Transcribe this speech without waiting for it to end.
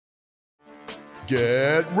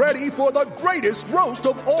Get ready for the greatest roast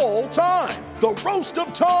of all time, the Roast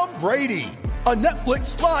of Tom Brady, a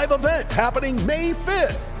Netflix live event happening May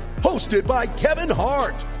 5th. Hosted by Kevin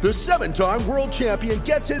Hart, the 7-time world champion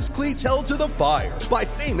gets his cleats held to the fire by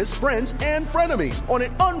famous friends and frenemies on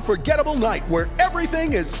an unforgettable night where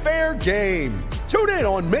everything is fair game. Tune in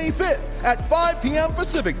on May 5th at 5 p.m.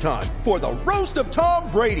 Pacific time for the Roast of Tom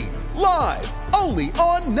Brady, live only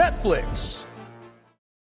on Netflix.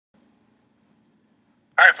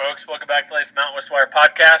 All right, folks, welcome back to the latest Mountain West Wire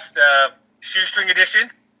podcast, shoestring edition.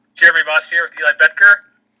 Jeremy Moss here with Eli Betker.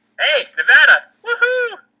 Hey, Nevada,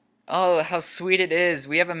 woohoo! Oh, how sweet it is.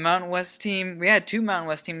 We have a Mountain West team. We had two Mountain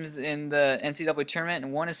West teams in the NCAA tournament,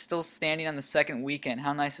 and one is still standing on the second weekend.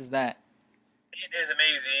 How nice is that? It is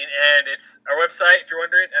amazing, and it's our website, if you're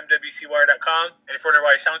wondering, mwcwire.com. And if you're wondering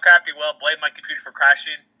why I sound crappy, well, blame my computer for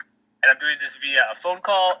crashing, and I'm doing this via a phone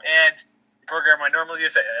call, and the program I normally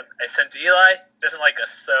use, I sent to Eli, doesn't like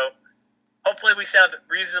us, so hopefully we sound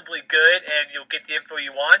reasonably good, and you'll get the info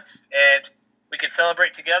you want, and we can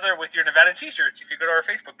celebrate together with your Nevada t-shirts. If you go to our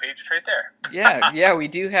Facebook page, it's right there. Yeah, we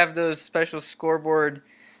do have those special scoreboard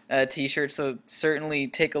t-shirts, so certainly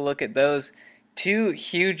take a look at those. Two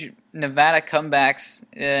huge Nevada comebacks,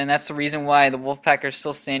 and that's the reason why the Wolfpack are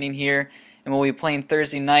still standing here, and we'll be playing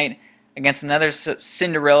Thursday night against another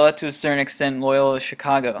Cinderella, to a certain extent, Loyola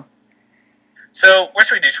Chicago. So, what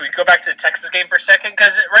should we do? Should we go back to the Texas game for a second?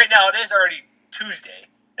 Because right now it is already Tuesday.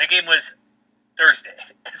 That game was Thursday.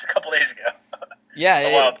 It's a couple days ago.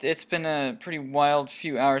 Yeah, it's been a pretty wild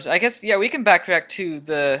few hours. I guess, we can backtrack to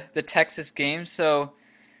the Texas game. So,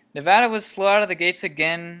 Nevada was slow out of the gates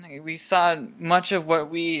again. We saw much of what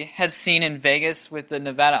we had seen in Vegas with the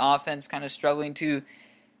Nevada offense kind of struggling to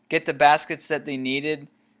get the baskets that they needed.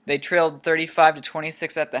 They trailed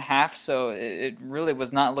 35-26 at the half, so it really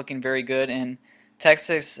was not looking very good. And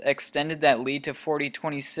Texas extended that lead to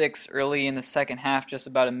 40-26 early in the second half, just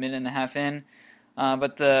about a minute and a half in.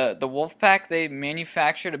 But the Wolfpack, they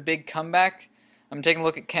manufactured a big comeback. I'm taking a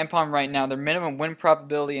look at KenPom right now. Their minimum win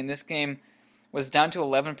probability in this game was down to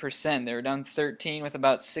 11%. They were down 13 with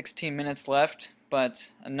about 16 minutes left, but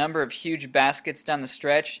a number of huge baskets down the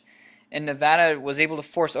stretch. And Nevada was able to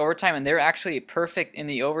force overtime, and they were actually perfect in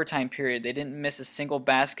the overtime period. They didn't miss a single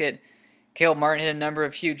basket. Caleb Martin hit a number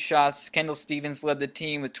of huge shots. Kendall Stevens led the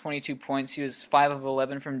team with 22 points. He was 5 of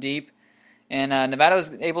 11 from deep. And Nevada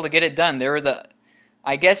was able to get it done. They were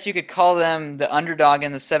I guess you could call them the underdog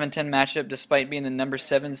in the 7-10 matchup, despite being the number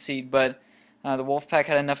 7 seed. But the Wolfpack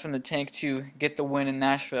had enough in the tank to get the win in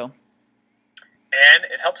Nashville. And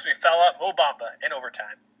it helps me foul out Mo Bamba in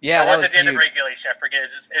overtime. Yeah, or was it the end of regulation? I forget.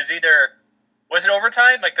 Was it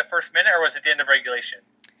overtime, like the first minute, or was it the end of regulation?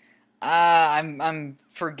 I'm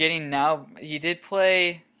forgetting now. He did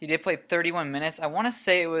play 31 minutes. I want to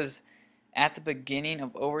say it was at the beginning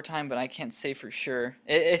of overtime, but I can't say for sure.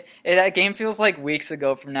 That game feels like weeks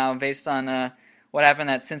ago from now, based on what happened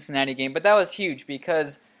in that Cincinnati game. But that was huge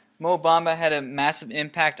because Mo Bamba had a massive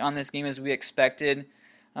impact on this game, as we expected.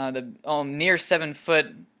 The near 7-foot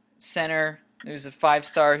center, who's a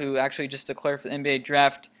 5-star who actually just declared for the NBA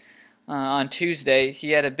draft on Tuesday.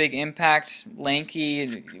 He had a big impact,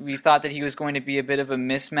 lanky. We thought that he was going to be a bit of a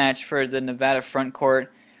mismatch for the Nevada front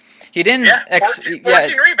court. He didn't. 14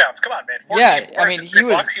 rebounds. Come on, man. 14 he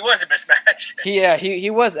was a mismatch. He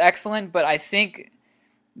was excellent, but I think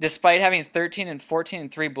despite having 13 and 14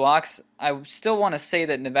 and 3 blocks, I still want to say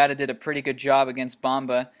that Nevada did a pretty good job against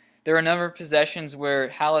Bamba. There were a number of possessions where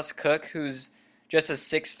Hallis Cook, who's just a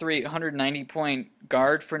 6'3", 190-point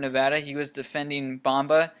guard for Nevada, he was defending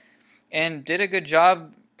Bamba and did a good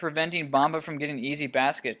job preventing Bamba from getting easy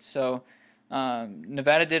baskets. So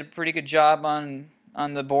Nevada did a pretty good job on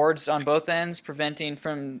the boards on both ends, preventing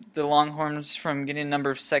from the Longhorns from getting a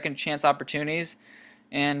number of second-chance opportunities.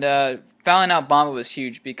 And fouling out Bamba was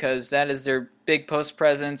huge because that is their big post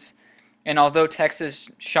presence. And although Texas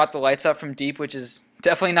shot the lights out from deep, which is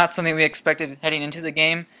definitely not something we expected heading into the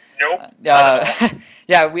game. Nope.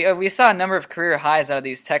 We saw a number of career highs out of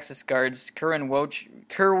these Texas guards. Kerwin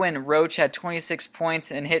Roach had 26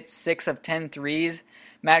 points and hit 6 of 10 threes.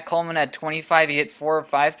 Matt Coleman had 25. He hit 4 of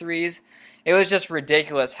 5 threes. It was just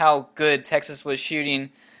ridiculous how good Texas was shooting,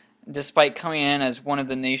 despite coming in as one of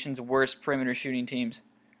the nation's worst perimeter shooting teams.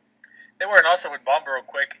 They were, and also with Bamba real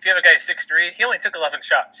quick, if you have a guy 6'3", he only took 11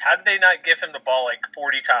 shots. How did they not give him the ball like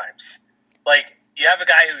 40 times? Like, you have a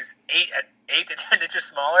guy who's 8 to 10 inches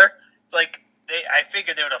smaller. It's like, I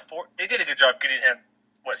figured they would have they did a good job getting him,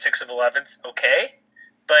 6 of 11? Okay.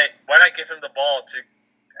 But why not give him the ball to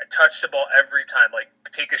touch the ball every time, like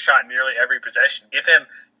take a shot nearly every possession? Give him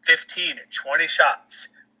 15 and 20 shots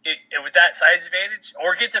with that size advantage,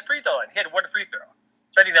 or get the free throw line. He had one free throw.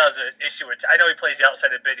 So I think that was an issue. Which I know he plays the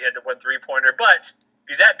outside a bit. He had the one 3-pointer. But if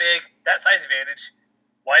he's that big, that size advantage,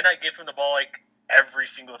 why not give him the ball like every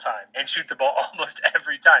single time and shoot the ball almost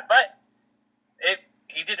every time? But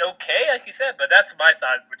he did okay, like you said. But that's my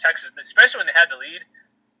thought with Texas, especially when they had the lead,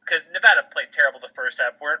 because Nevada played terrible the first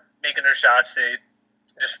half. Weren't making their shots. They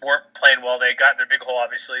just weren't playing well. They got in their big hole,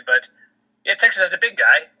 obviously. But yeah, Texas has a big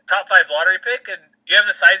guy, top 5 lottery pick, and you have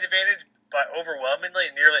the size advantage, but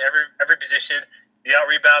overwhelmingly in nearly every position. The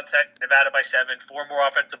out-rebound Nevada by 7, 4 more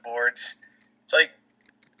offensive boards. It's like,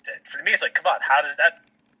 for me, it's like, come on, how does that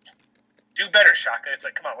do better, Shaka? It's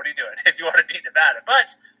like, come on, what are you doing if you want to beat Nevada?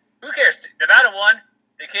 But who cares? Nevada won.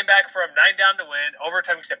 They came back from 9 down to win.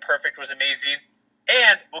 Overtime except perfect was amazing.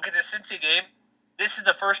 And we'll get to the Cincy game. This is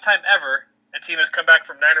the first time ever a team has come back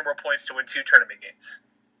from 9 or more points to win 2 tournament games.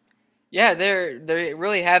 Yeah, they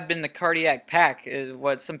really have been the cardiac pack, is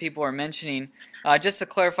what some people are mentioning. Just to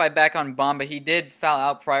clarify back on Bamba, he did foul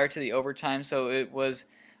out prior to the overtime, so it was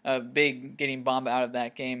big getting Bamba out of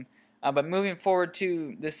that game. But moving forward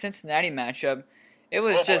to the Cincinnati matchup, it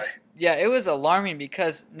was it was alarming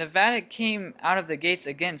because Nevada came out of the gates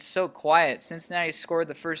again so quiet. Cincinnati scored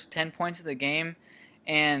the first 10 points of the game,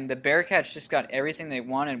 and the Bearcats just got everything they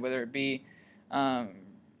wanted, whether it be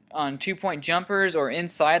on 2-point jumpers or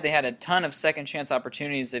inside. They had a ton of second chance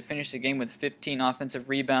opportunities. They finished the game with 15 offensive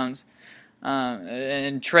rebounds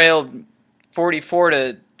and trailed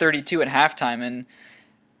 44-32 at halftime.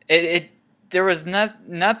 And there was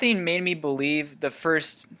nothing made me believe the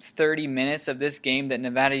first 30 minutes of this game that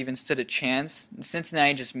Nevada even stood a chance.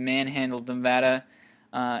 Cincinnati just manhandled Nevada,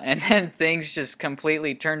 and then things just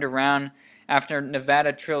completely turned around after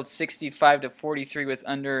Nevada trailed 65-43 with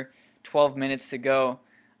under 12 minutes to go.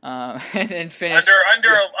 And finished under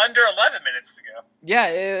 11 minutes to go. Yeah,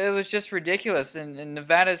 it was just ridiculous, and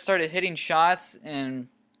Nevada started hitting shots, and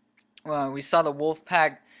we saw the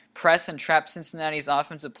Wolfpack press and trap Cincinnati's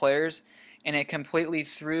offensive players, and it completely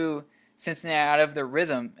threw Cincinnati out of their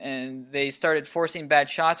rhythm, and they started forcing bad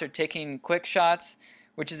shots or taking quick shots,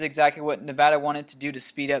 which is exactly what Nevada wanted to do to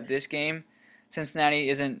speed up this game. Cincinnati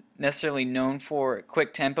isn't necessarily known for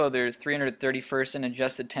quick tempo. They're 331st in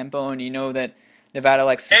adjusted tempo, and you know that Nevada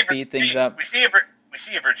likes to speed things up. We see a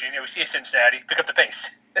Virginia. We see a Cincinnati. Pick up the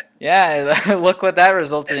pace. Yeah, look what that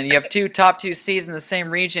resulted in. You have top two seeds in the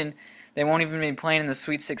same region. They won't even be playing in the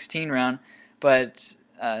Sweet 16 round. But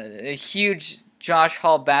a huge Josh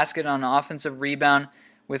Hall basket on an offensive rebound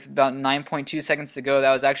with about 9.2 seconds to go.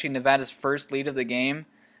 That was actually Nevada's first lead of the game.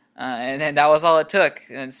 And then that was all it took.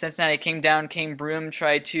 And Cincinnati came down. Kane Broome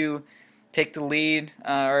tried to take the lead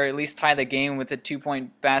or at least tie the game with a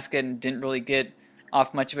 2-point basket and didn't really get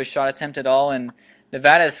off much of a shot attempt at all, and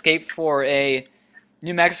Nevada escaped for a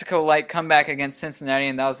New Mexico-like comeback against Cincinnati,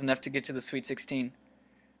 and that was enough to get to the Sweet 16.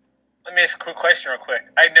 Let me ask a quick question real quick.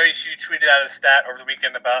 I noticed you tweeted out a stat over the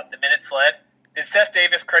weekend about the minutes led. Did Seth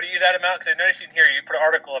Davis credit you that amount? Because I noticed in here you put an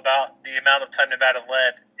article about the amount of time Nevada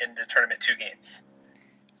led in the tournament 2 games.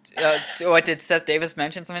 What, did Seth Davis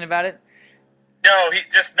mention something about it? No,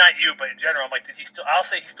 just not you, but in general. I'm like, did he still? I'll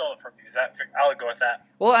say he stole it from you. I'll go with that.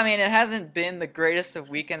 Well, I mean, it hasn't been the greatest of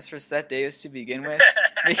weekends for Seth Davis to begin with,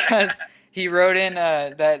 because he wrote in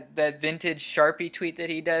that vintage Sharpie tweet that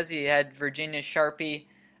he does. He had Virginia Sharpie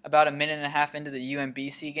about a minute and a half into the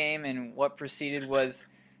UMBC game, and what preceded was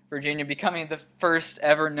Virginia becoming the first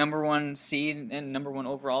ever number 1 seed and number 1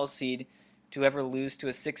 overall seed to ever lose to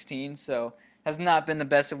a 16. So, has not been the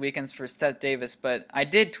best of weekends for Seth Davis. But I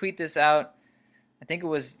did tweet this out. I think it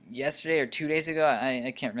was yesterday or 2 days ago.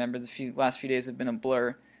 I can't remember. The last few days have been a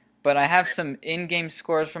blur. But I have some in-game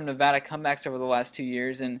scores from Nevada comebacks over the last 2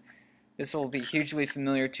 years, and this will be hugely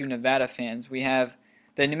familiar to Nevada fans. We have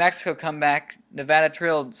the New Mexico comeback. Nevada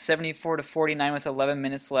trailed 74-49 with 11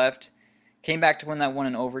 minutes left. Came back to win that one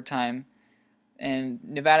in overtime. And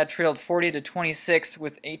Nevada trailed 40-26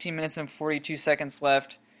 with 18 minutes and 42 seconds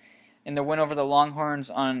left in the win over the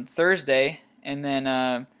Longhorns on Thursday. And then...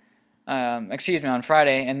 on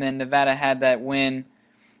Friday, and then Nevada had that win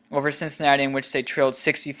over Cincinnati in which they trailed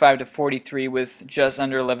 65-43 with just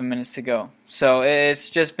under 11 minutes to go. So it's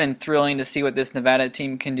just been thrilling to see what this Nevada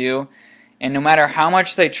team can do. And no matter how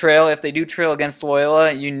much they trail, if they do trail against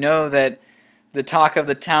Loyola, you know that the talk of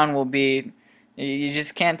the town will be, you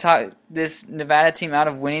just can't talk this Nevada team out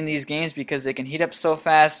of winning these games because they can heat up so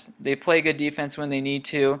fast. They play good defense when they need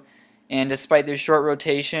to. And despite their short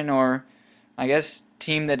rotation, or I guess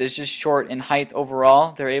team that is just short in height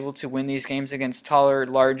overall, they're able to win these games against taller,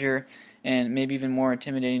 larger, and maybe even more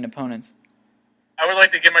intimidating opponents. I would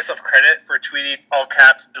like to give myself credit for tweeting all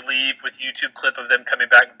caps "believe" with YouTube clip of them coming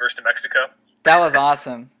back versus New Mexico. That was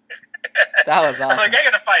awesome. That was awesome. I'm like, I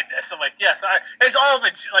gotta find this. I'm like, yes. It's all of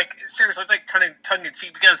it. Like, seriously, it's like tongue in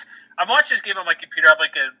cheek because I'm watching this game on my computer. I have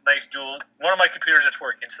like a nice dual. One of my computers that's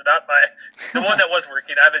working, so not the one that was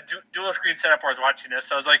working. I have a dual screen setup where I was watching this.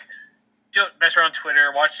 So I was like, mess around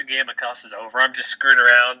Twitter, watch the game. The cost is over. I'm just screwing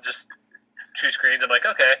around, just two screens. I'm like,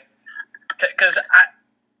 okay, because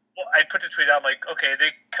I put the tweet out. I'm like, okay, they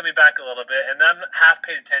coming back a little bit, and then I'm half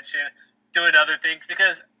paying attention, doing other things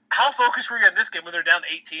because. How focused were you on this game when they're down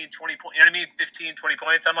 18, 20 points? You know what I mean? 15, 20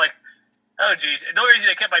 points. I'm like, oh, geez. And the only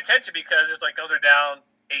reason I kept my attention because it's like, oh, they're down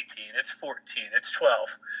 18. It's 14. It's 12.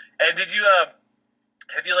 And did you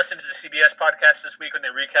have you listened to the CBS podcast this week when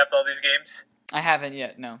they recapped all these games? I haven't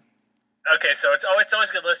yet, no. Okay, so it's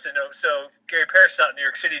always good to listen. So Gary Parrish out in New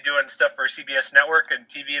York City doing stuff for CBS Network and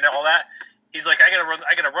TV and all that. He's like, I gotta run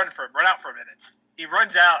out for a minute. He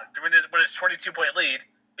runs out when it's 22-point lead.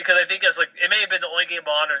 Because I think it may have been the only game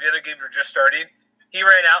on, or the other games were just starting. He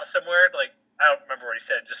ran out somewhere, like I don't remember what he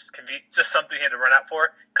said, just something he had to run out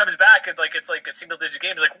for. Comes back and it's like a single digit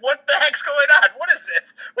game. He's like, what the heck's going on? What is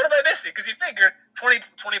this? What am I missing? Because he figured 20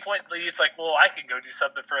 point lead. It's like, well, I can go do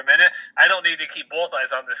something for a minute. I don't need to keep both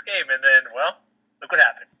eyes on this game. And then, well, look what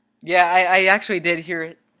happened. Yeah, I actually did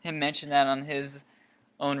hear him mention that on his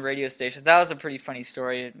own radio station. That was a pretty funny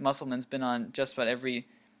story. Musselman's been on just about every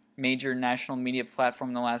major national media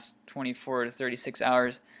platform in the last 24 to 36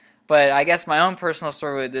 hours. But I guess my own personal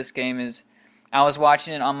story with this game is I was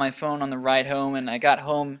watching it on my phone on the ride home, and I got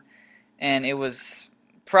home, and it was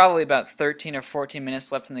probably about 13 or 14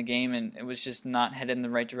 minutes left in the game, and it was just not headed in the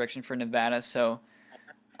right direction for Nevada. So,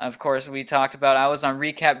 of course, we talked about I was on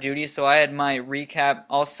recap duty, so I had my recap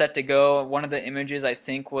all set to go. One of the images, I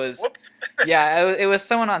think, was... Whoops. Yeah, it was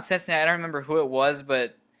someone on Cincinnati. I don't remember who it was,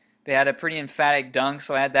 but they had a pretty emphatic dunk,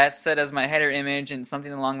 so I had that set as my header image and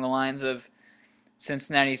something along the lines of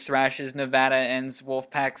Cincinnati thrashes Nevada, ends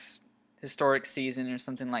Wolfpack's historic season or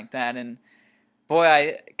something like that. And boy,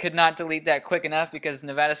 I could not delete that quick enough because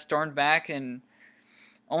Nevada stormed back and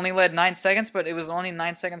only led 9 seconds, but it was only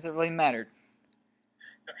 9 seconds that really mattered.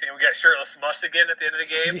 Okay, we got shirtless Muss again at the end of the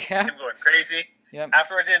game. Yeah. Him going crazy. Yep.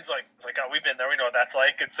 Afterwards, it's like, oh, we've been there. We know what that's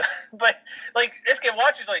like. But this game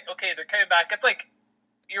watches okay, they're coming back. It's like,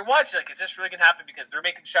 you're watching, is this really going to happen? Because they're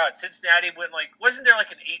making shots. Cincinnati went, wasn't there an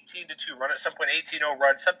 18-2 run at some point, 18-0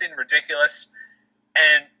 run, something ridiculous?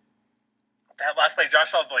 And that last play,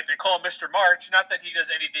 Josh Hall, they call him Mr. March. Not that he does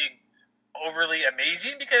anything overly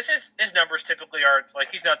amazing, because his numbers typically aren't,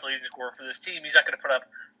 he's not the leading scorer for this team. He's not going to put up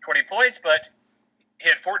 20 points, but he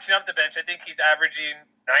had 14 off the bench. I think he's averaging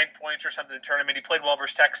 9 points or something in the tournament. He played well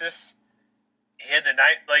versus Texas. He had the 9,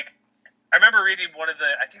 I remember reading one of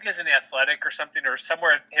I think it was in The Athletic or something, or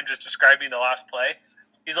somewhere, him just describing the last play.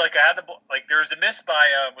 He's like, I had the there was the miss by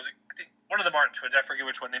was it one of the Martin twins? I forget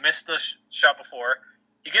which one. They missed the shot before.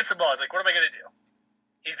 He gets the ball. He's like, what am I going to do?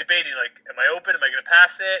 He's debating, am I open? Am I going to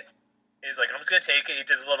pass it? He's like, I'm just going to take it. He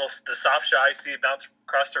did the soft shot. You see it bounce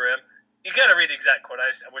across the rim. You got to read the exact quote. I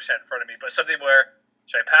wish I had it in front of me, but something where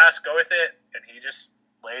should I pass? Go with it, and he just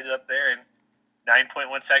laid it up there, and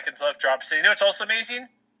 9.1 seconds left. Drops it. You know what's also amazing?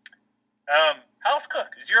 House Cook,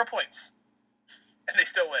 0 points, and they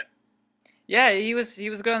still win. Yeah, he was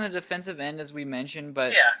good on the defensive end, as we mentioned,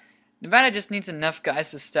 but yeah. Nevada just needs enough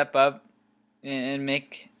guys to step up and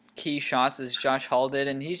make key shots, as Josh Hall did,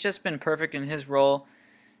 and he's just been perfect in his role.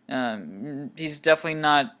 He's definitely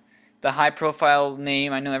not the high-profile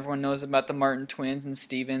name. I know everyone knows about the Martin twins and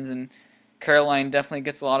Stevens, and Caroline definitely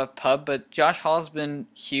gets a lot of pub, but Josh Hall's been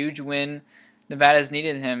huge when Nevada's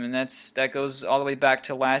needed him, and that goes all the way back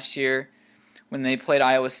to last year when they played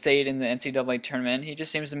Iowa State in the NCAA tournament. He just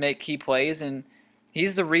seems to make key plays, and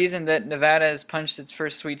he's the reason that Nevada has punched its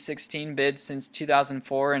first Sweet 16 bid since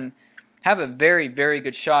 2004 and have a very, very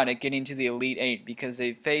good shot at getting to the Elite Eight, because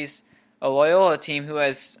they face a Loyola team who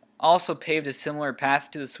has also paved a similar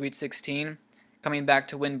path to the Sweet 16, coming back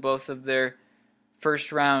to win both of their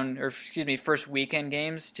first weekend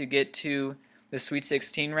games to get to the Sweet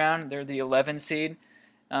 16 round. They're the 11 seed.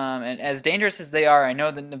 And as dangerous as they are, I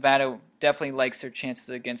know that Nevada definitely likes their chances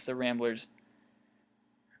against the Ramblers.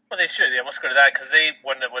 Well, they should. Yeah, let's go to that, because they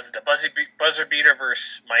won the buzzer beater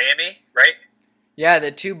versus Miami, right? Yeah,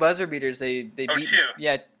 the two buzzer beaters. They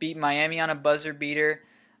two. Beat Miami on a buzzer beater.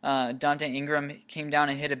 Dante Ingram came down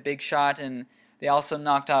and hit a big shot, and they also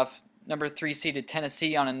knocked off number 3 seeded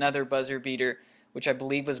Tennessee on another buzzer beater, which I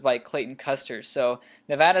believe was by Clayton Custer. So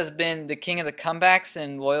Nevada's been the king of the comebacks,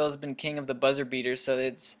 and Loyola's been king of the buzzer beaters. So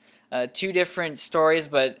it's two different stories,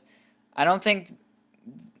 but I don't think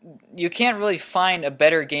you can't really find a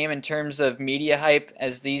better game in terms of media hype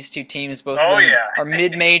as these two teams. Both of them are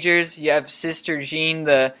mid-majors. You have Sister Jean,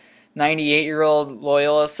 the 98-year-old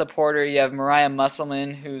Loyola supporter. You have Mariah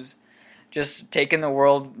Musselman, who's just taken the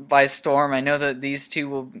world by storm. I know that these two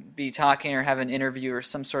will be talking or have an interview or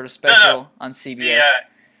some sort of special on CBS.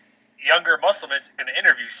 The younger Musselman's going to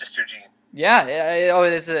interview Sister Jean. Yeah. Oh,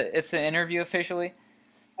 it's an interview officially?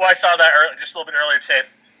 Well, I saw that just a little bit earlier today.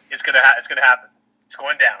 It's going to happen. It's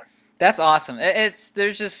going down. That's awesome.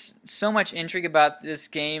 There's just so much intrigue about this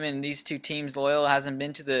game and these two teams. Loyola hasn't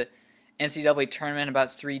been to the NCAA tournament in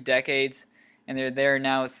about 3 decades, and they're there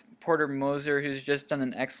now with Porter Moser, who's just done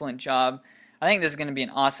an excellent job. I think this is going to be an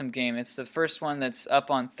awesome game. It's the first one that's up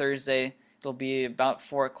on Thursday. It'll be about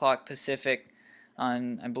 4 o'clock Pacific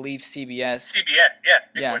on, I believe, CBS.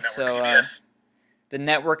 Yeah. So CBS. The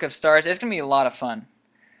network of stars. It's going to be a lot of fun.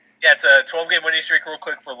 Yeah, it's a 12-game winning streak real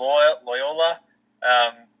quick for Loyola.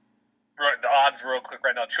 The odds real quick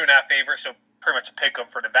right now, 2.5 favorites, so pretty much a pick 'em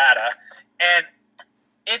for Nevada. And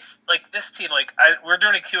it's like this team, we're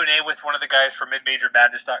doing a Q&A with one of the guys from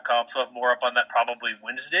midmajormadness.com, so I'll have more up on that probably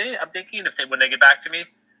Wednesday, I'm thinking, when they get back to me.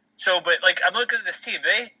 So, but I'm looking at this team.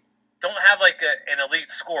 They don't have an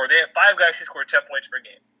elite score. They have 5 guys who score 10 points per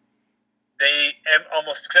game. They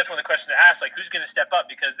almost, because that's one of the questions to ask, who's going to step up,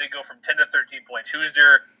 because they go from 10 to 13 points. Who's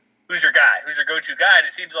their guy? Who's their go-to guy? And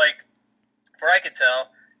it seems like, for I can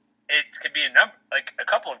tell, it could be a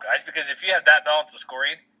couple of guys, because if you have that balance of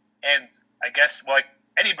scoring, and I guess,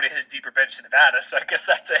 anybody has deeper bench than Nevada, so I guess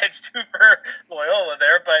that's a hedge too for Loyola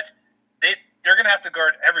there, but they're going to have to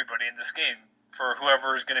guard everybody in this game for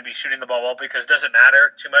whoever is going to be shooting the ball well, because it doesn't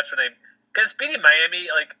matter too much because beating Miami,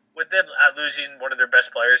 with them losing one of their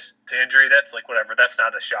best players to injury, that's whatever, that's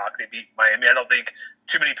not a shock. They beat Miami. I don't think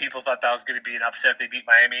too many people thought that was going to be an upset if they beat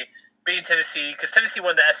Miami. Beating Tennessee, because Tennessee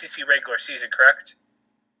won the SEC regular season, correct?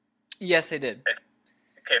 Yes, they did.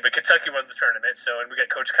 Okay, but Kentucky won the tournament, and we got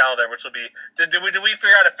Coach Cal there, which will be. Did we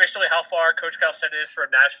figure out officially how far Coach Cal said it is from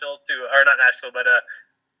Nashville not Nashville, but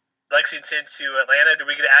Lexington to Atlanta? Did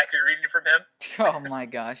we get an accurate reading from him? Oh my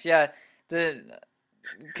gosh, yeah. The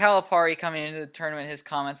Calipari coming into the tournament, his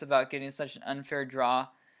comments about getting such an unfair draw,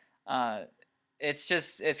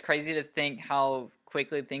 it's crazy to think how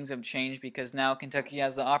quickly things have changed, because now Kentucky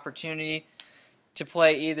has the opportunity to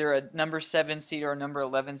play either a number 7 seed or a number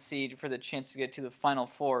 11 seed for the chance to get to the Final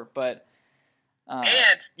Four. But one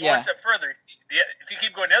step further, if you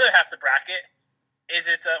keep going the other half of the bracket,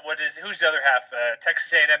 who's the other half?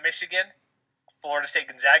 Texas A&M, Michigan, Florida State,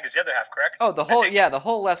 Gonzaga is the other half, correct? Oh, the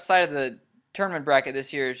whole left side of the tournament bracket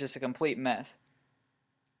this year is just a complete mess.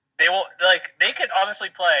 They will they could honestly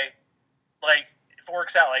play if it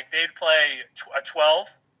works out, they'd play a 12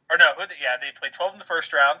 or no, they played 12 in the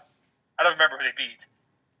first round. I don't remember who they beat.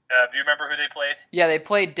 Do you remember who they played? Yeah, they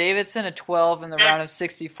played Davidson at 12 in the round of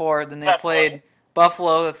 64. Then they played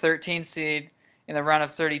Buffalo, the 13 seed, in the round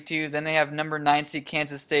of 32. Then they have number 9 seed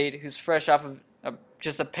Kansas State, who's fresh off of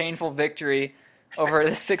just a painful victory over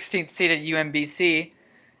the 16th seeded UMBC.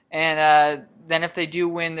 And then if they do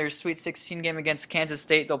win their Sweet 16 game against Kansas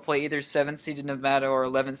State, they'll play either 7th seeded Nevada or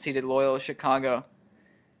 11th seeded Loyola Chicago.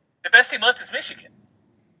 The best team left is Michigan,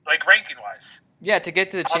 ranking-wise. Yeah, to get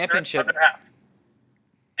to the championship.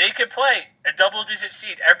 They could play a double-digit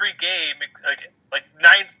seed every game. A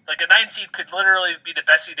 9 seed could literally be the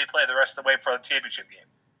best seed they play the rest of the way for the championship game.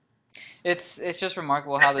 It's just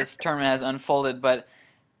remarkable how this tournament has unfolded. But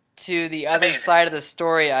to the other side of the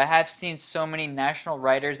story, I have seen so many national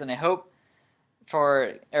writers, and I hope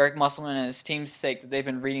for Eric Musselman and his team's sake that they've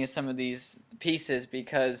been reading some of these pieces,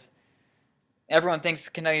 because everyone thinks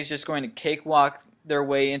Kentucky's just going to cakewalk their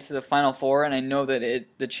way into the Final Four, and I know that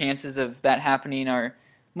the chances of that happening are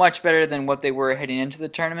much better than what they were heading into the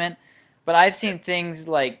tournament. But I've seen things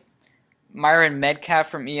like Myron Medcalf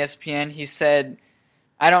from ESPN. He said,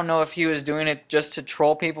 I don't know if he was doing it just to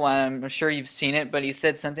troll people, and I'm sure you've seen it, but he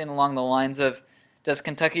said something along the lines of, does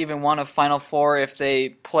Kentucky even want a Final Four if they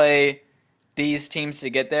play these teams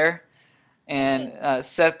to get there? And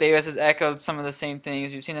Seth Davis has echoed some of the same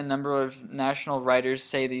things. You've seen a number of national writers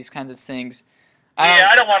say these kinds of things.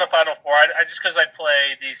 I don't want a Final Four. Just because I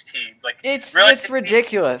play these teams, it's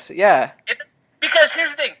ridiculous. Yeah. Because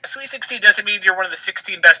here's the thing: a Sweet 16 doesn't mean you're one of the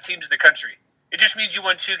 16 best teams in the country. It just means you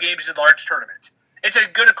won 2 games in a large tournament. It's a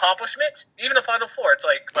good accomplishment. Even a Final Four,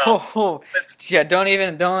 it's don't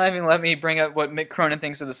even let me bring up what Mick Cronin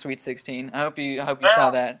thinks of the Sweet 16. I hope you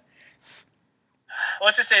saw that.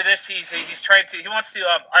 Let's just say this: he wants to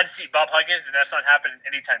unseat Bob Huggins, and that's not happening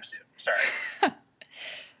anytime soon. Sorry.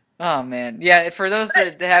 Oh man, yeah. For those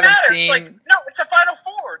that haven't seen, it's a Final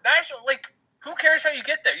Four. National, who cares how you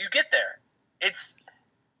get there? You get there. It's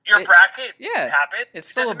your bracket. Yeah, happens. It's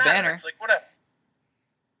still a banner. It's whatever.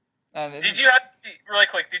 Did you have to see, really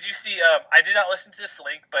quick, did you see, I did not listen to this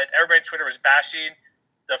link, but everybody on Twitter was bashing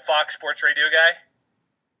the Fox Sports Radio guy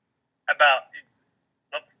about,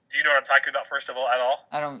 do you know what I'm talking about, first of all, at all?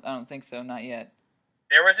 I don't think so, not yet.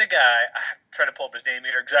 There was a guy, I'm trying to pull up his name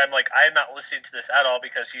here, because I'm like, I am not listening to this at all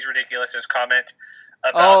because he's ridiculous, his comment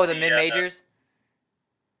about the mid-majors?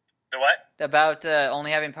 The what? About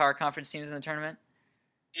only having power conference teams in the tournament?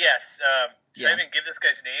 Yes. Should I even give this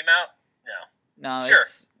guy's name out? No. No, sure.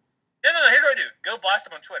 No, here's what I do. Go blast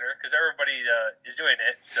him on Twitter, because everybody is doing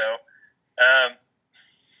it. So,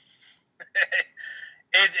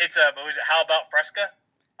 it's what was it, How About Fresca?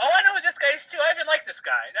 Oh, I know who this guy is, too. I even like this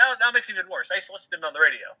guy. Now it makes it even worse. I used to listen to him on the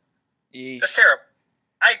radio. Yeesh. That's terrible.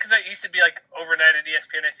 Because I used to be, like, overnight at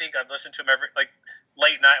ESPN, I think. I'd listen to him every, like,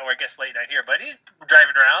 late night, or I guess late night here. But he's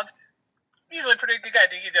driving around. Usually a pretty good guy. I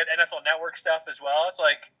think he did NFL Network stuff as well. It's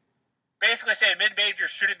like, basically saying mid-majors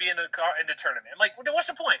shouldn't be in the tournament. I'm like, what's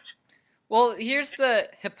the point? Well, here's the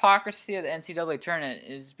hypocrisy of the NCAA tournament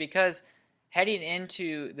is because heading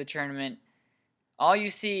into the tournament, all you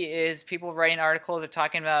see is people writing articles or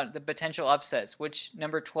talking about the potential upsets, which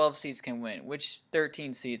number 12 seeds can win, which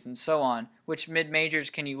 13 seeds, and so on, which mid-majors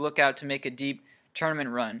can you look out to make a deep tournament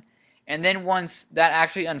run. And then once that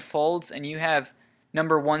actually unfolds and you have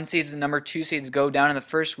number 1 seeds and number 2 seeds go down in the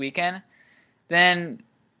first weekend, then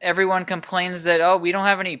everyone complains that, we don't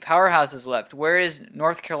have any powerhouses left. Where is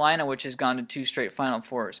North Carolina, which has gone to 2 straight Final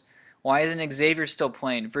Fours? Why isn't Xavier still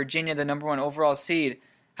playing? Virginia, the number 1 overall seed,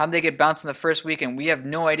 how'd they get bounced in the first weekend? We have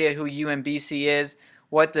no idea who UMBC is,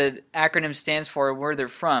 what the acronym stands for, where they're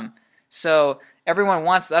from. So everyone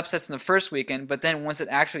wants the upsets in the first weekend, but then once it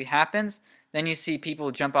actually happens, then you see people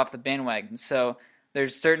jump off the bandwagon. So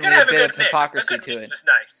there's certainly a bit of hypocrisy to it. Is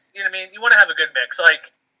nice. You know what I mean? You want to have a good mix.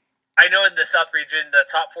 Like, I know in the South region, the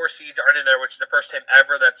top 4 seeds aren't in there, which is the first time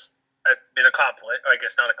ever that's been accomplished. I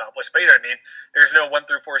guess not accomplished, but you know what I mean? There's no 1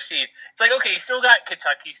 through 4 seed. It's like, okay, you still got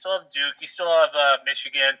Kentucky, you still have Duke, you still have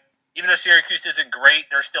Michigan. Even though Syracuse isn't great,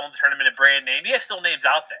 they're still in the tournament a brand name. You have still names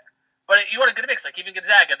out there. But you want a good mix. Like even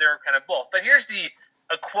Gonzaga, they're kind of both. But here's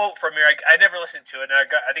a quote from here. I never listened to it, and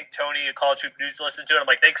I think Tony at College Hoop News listened to it. I'm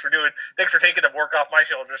like, thanks for taking the work off my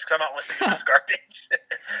shoulders because I'm not listening to this garbage.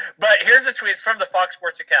 But here's a tweet. It's from the Fox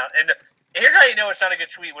Sports account, and here's how you know it's not a good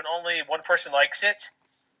tweet when only one person likes it,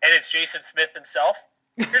 and it's Jason Smith himself.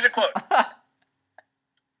 Here's a quote.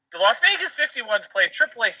 The Las Vegas 51s play a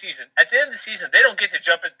AAA season. At the end of the season, they don't get to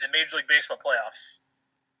jump into the Major League Baseball playoffs.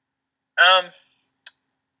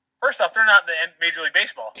 First off, they're not in the Major League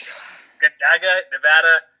Baseball. Gonzaga,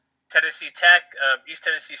 Nevada, Tennessee Tech, East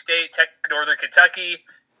Tennessee State, Tech, Northern Kentucky,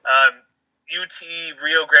 UT,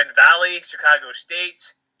 Rio Grande Valley, Chicago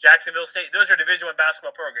State, Jacksonville State. Those are Division I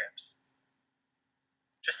basketball programs.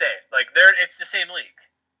 Just saying. Like, it's the same league.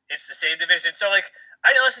 It's the same division. So, like,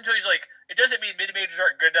 I listen to it. He's like, it doesn't mean mid-majors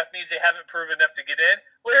aren't good enough. It means they haven't proven enough to get in.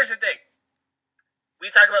 Well, here's the thing.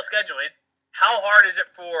 We talk about scheduling. How hard is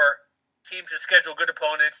it for teams to schedule good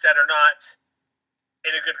opponents that are not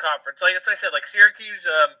in a good conference? Like, that's what I said. Like, Syracuse,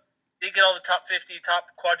 they get all the top 50,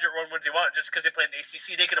 top quadrant 1 wins they want just because they play in the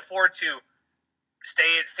ACC. They can afford to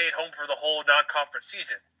stay at home for the whole non-conference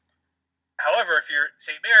season. However, if you're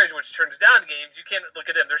St. Mary's, which turns down games, you can't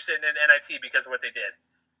look at them. They're sitting in NIT because of what they did.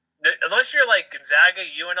 Unless you're like Gonzaga,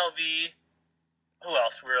 UNLV, who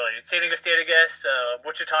else really? San Diego State, I guess,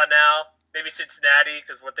 Wichita now, maybe Cincinnati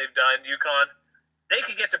because of what they've done, UConn. They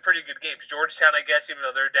could get some pretty good games. Georgetown, I guess, even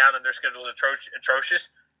though they're down and their schedule is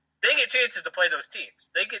atrocious, they get chances to play those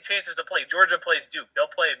teams. They get chances to play. Georgia plays Duke. They'll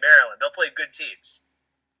play Maryland. They'll play good teams.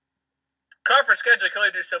 Conference schedule can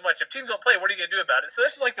only do so much. If teams don't play, what are you going to do about it? So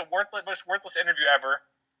this is like the most worthless interview ever.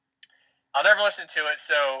 I'll never listen to it,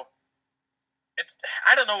 so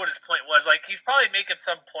I don't know what his point was. Like, he's probably making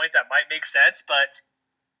some point that might make sense, but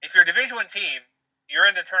if you're a Division I team, you're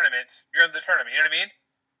in the tournament. You're in the tournament. You know what I mean?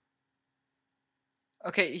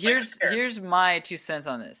 Okay, here's my 2 cents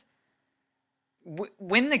on this.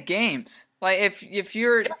 Win the games. Like if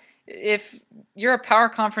you're a power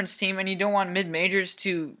conference team and you don't want mid majors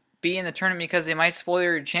to be in the tournament because they might spoil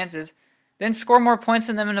your chances, then score more points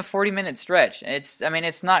than them in a 40-minute stretch.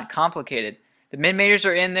 It's not complicated. The mid majors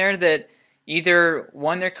are in there that either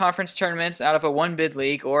won their conference tournaments out of a 1-bid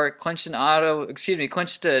league or clinched an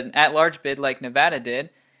at-large bid like Nevada did,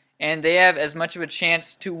 and they have as much of a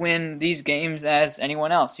chance to win these games as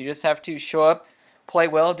anyone else. You just have to show up, play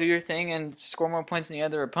well, do your thing, and score more points than the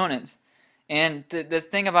other opponents. And the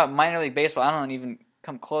thing about minor league baseball, I don't even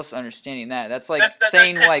come close to understanding that. That's like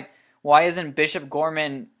saying, like, why isn't Bishop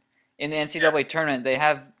Gorman in the NCAA tournament? They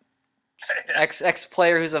have X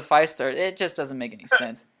player who's a 5-star. It just doesn't make any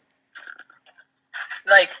sense.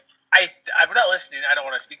 Like, I I'm not listening. I don't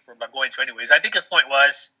want to speak for him. I'm going to anyways. I think his point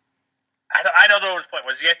was, I don't know what his point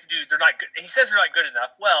was. You have to do. They're not good. He says they're not good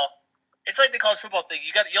enough. Well, it's like the college football thing.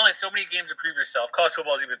 You only have so many games to prove yourself. College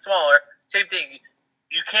football is even smaller. Same thing.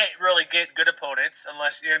 You can't really get good opponents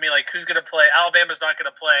unless, you know what I mean? Like, who's going to play? Alabama's not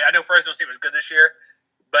going to play. I know Fresno State was good this year,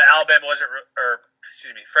 but Alabama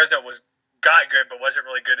Fresno got good, but wasn't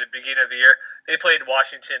really good at the beginning of the year. They played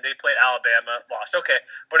Washington. They played Alabama. Lost. Okay.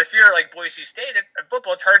 But if you're like Boise State in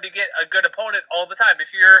football, it's hard to get a good opponent all the time.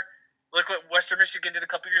 If you're, look what Western Michigan did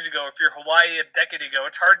a couple years ago. If you're Hawaii a decade ago,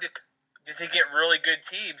 it's hard to get really good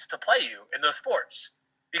teams to play you in those sports.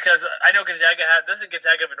 Because I know doesn't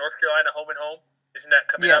Gonzaga have a North Carolina home and home? Isn't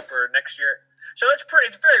that coming up or next year? So it's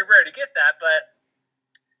very rare to get that, but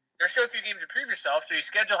there's still a few games to prove yourself, so you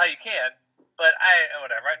schedule how you can. But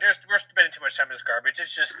whatever. We're spending too much time in this garbage.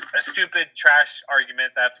 It's just a stupid trash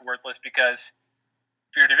argument that's worthless because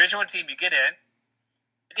if you're a Division I team, you get in.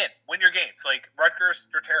 Again, win your games. Like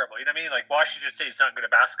Rutgers, they're terrible. You know what I mean? Like Washington State's not good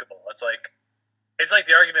at basketball. It's like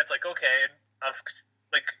the argument's like, okay, and I'm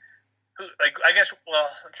trying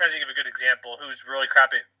to think of a good example. Who's really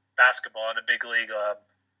crappy at basketball in a big league? I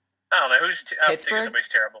don't know. I'm thinking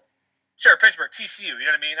somebody's terrible. Sure, Pittsburgh, TCU. You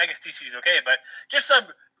know what I mean? I guess TCU's okay, but just some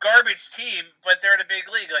garbage team, but they're in a big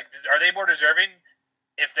league. Like, are they more deserving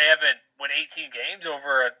if they haven't won 18 games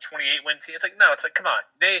over a 28-win team? It's like, no. It's like, come on.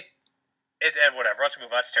 And whatever. Let's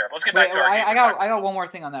move on. That's terrible. Let's get back to our game. I got one more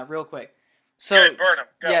thing on that real quick. So, good, burn them.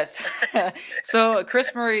 Go. Yes. So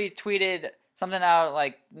Chris Murray tweeted something out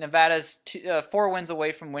like Nevada's 4 wins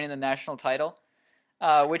away from winning the national title,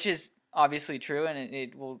 which is obviously true, and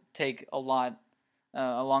it will take a lot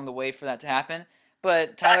along the way for that to happen.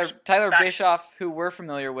 But Tyler Bischoff, who we're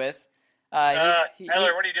familiar with, Tyler,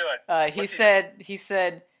 what are you doing? He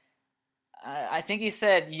said, I think he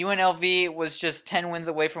said UNLV was just 10 wins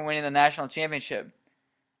away from winning the national championship.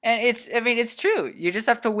 And it's true. You just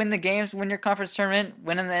have to win the games, win your conference tournament,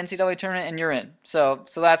 win in the NCAA tournament, and you're in. So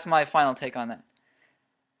that's my final take on that.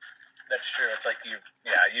 That's true. It's like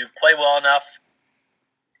you play well enough.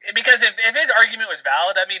 Because if his argument was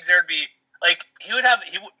valid, that means there'd be like he would have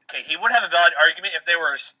a valid argument if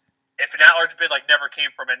an at-large bid like never came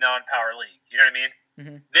from a non-power league. You know what I mean?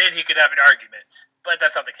 Mm-hmm. Then he could have an argument, but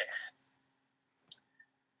that's not the case.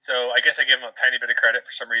 So I guess I give him a tiny bit of credit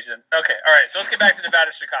for some reason. Okay, all right. So let's get back to Nevada,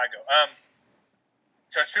 Chicago.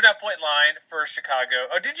 So it's 2.5-point line for Chicago.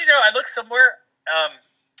 Oh, did you know? I looked somewhere.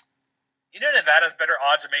 Nevada's better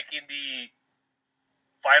odds of making the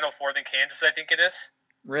Final Four than Kansas. I think it is.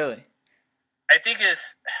 Really? I think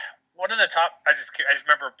is one of the top. I just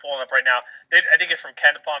remember pulling up right now. I think it's from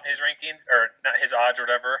KenPom, his rankings or not his odds or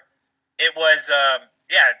whatever. It was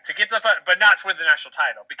to get the but not to win the national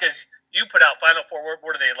title because you put out Final Four.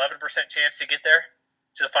 What are they? 11% chance to get there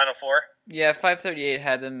to the Final Four. Yeah, 538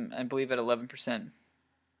 had them, I believe, at 11%.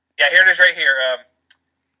 Yeah, here it is right here.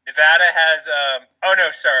 Nevada has. Oh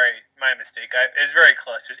no, sorry, my mistake. It's very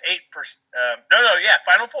close. There's 8%.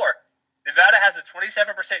 Final Four. Nevada has a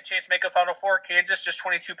 27% chance to make a Final Four. Kansas just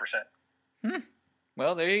 22%.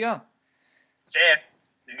 Well, there you go. Sad.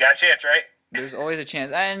 You got a chance, right? There's always a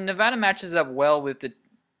chance. And Nevada matches up well with the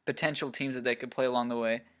potential teams that they could play along the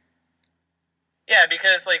way. Yeah,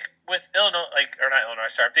 because like with Illinois, not Illinois.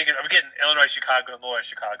 Sorry, I'm getting Illinois, Chicago, and Loyola,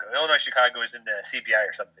 Chicago. Illinois, Chicago is in the CBI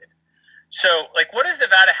or something. So, what does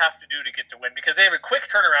Nevada have to do to get to win? Because they have a quick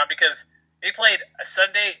turnaround because they played a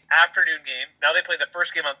Sunday afternoon game. Now they play the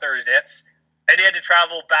first game on Thursday. And they had to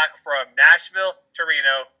travel back from Nashville to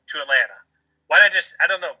Reno to Atlanta. Why not just, I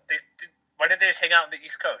don't know, why didn't they just hang out on the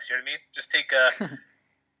East Coast? You know what I mean? Just take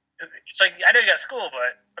it's like, I know you got school,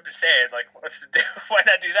 but I'm just saying, like, what's the why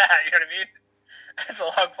not do that? You know what I mean? It's a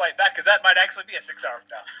long flight back, because that might actually be a 6-hour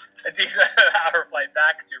now. A decent hour flight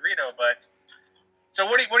back to Reno, but... So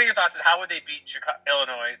what are your thoughts on how would they beat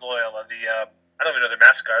Illinois, Loyola? I don't even know their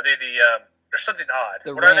mascot. Are they there's something odd.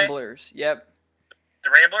 The Ramblers, yep. The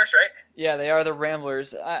Ramblers, right? Yeah, they are the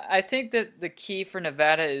Ramblers. I think that the key for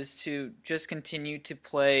Nevada is to just continue to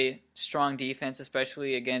play strong defense,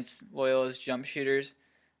 especially against Loyola's jump shooters.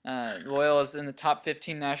 Loyola's in the top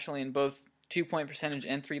 15 nationally in both 2-point percentage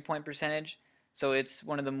and 3-point percentage, so it's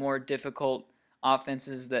one of the more difficult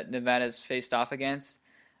offenses that Nevada's faced off against.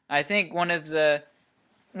 I think one of the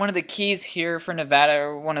keys here for Nevada,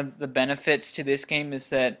 or one of the benefits to this game, is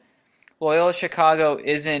that Loyola Chicago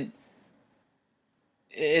isn't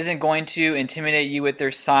going to intimidate you with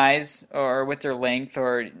their size or with their length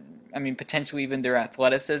or, potentially even their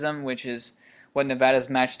athleticism, which is what Nevada's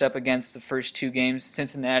matched up against the first 2 games.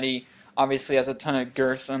 Cincinnati obviously has a ton of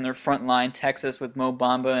girth on their front line. Texas with Mo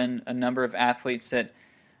Bamba and a number of athletes that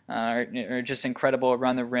are just incredible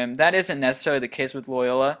around the rim. That isn't necessarily the case with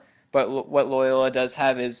Loyola, But what Loyola does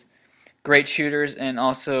have is great shooters and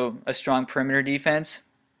also a strong perimeter defense.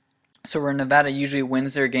 So where Nevada usually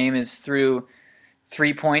wins their game is through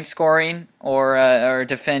 3-point scoring or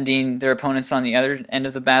defending their opponents on the other end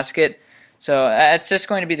of the basket. So that's just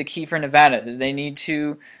going to be the key for Nevada. They need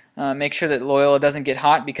to make sure that Loyola doesn't get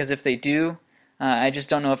hot, because if they do, I just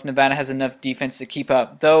don't know if Nevada has enough defense to keep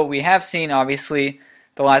up. Though we have seen, obviously,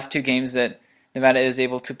 the last 2 games that Nevada is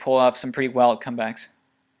able to pull off some pretty wild comebacks.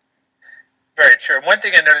 Very true. One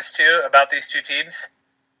thing I noticed, too, about these 2 teams,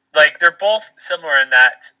 like, they're both similar in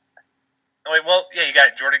that, like, well, yeah, you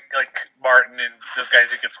got Jordan, like, Martin and those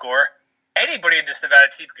guys who could score. Anybody in this Nevada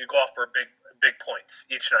team could go off for big points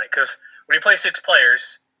each night, because when you play 6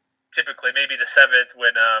 players, typically, maybe the 7th,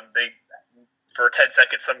 when they, for 10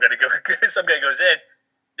 seconds, some guy goes in,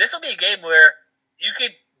 this will be a game where you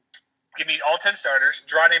could give me all 10 starters,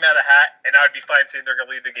 draw a name out of the hat, and I would be fine saying they're going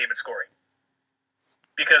to lead the game in scoring,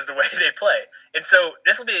 because the way they play. And so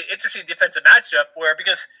this will be an interesting defensive matchup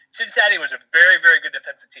because Cincinnati was a very, very good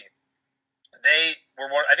defensive team. They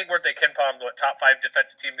were one, I think, weren't they KenPom, top 5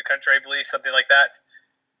 defensive team in the country, I believe, something like that.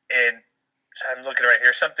 And I'm looking right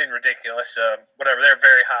here, something ridiculous. Whatever, they're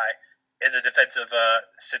very high in the defensive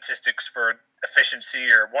statistics for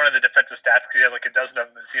efficiency, or one of the defensive stats, because he has like a dozen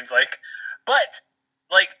of them, it seems like. But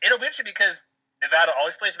like, it'll be interesting because Nevada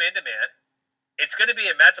always plays man-to-man. It's going to be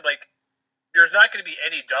a matchup, like, there's not going to be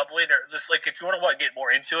any doubling, or just like, if you want to get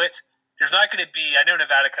more into it, there's not going to be, I know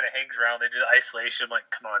Nevada kind of hangs around, they do the isolation, I'm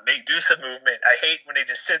like, come on, mate, do some movement. I hate when they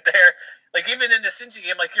just sit there. Like, even in the Cincy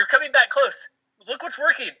game, like, you're coming back close. Look what's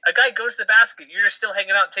working. A guy goes to the basket. You're just still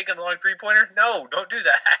hanging out and taking the long 3-pointer? No, don't do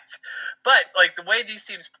that. But, like, the way these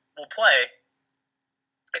teams will play,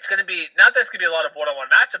 it's going to be, not that it's going to be a lot of one-on-one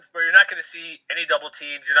matchups, but you're not going to see any double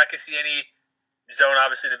teams. You're not going to see any zone.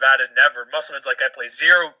 Obviously, Nevada never. Musselman's like, I play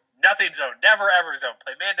nothing zone, never ever zone.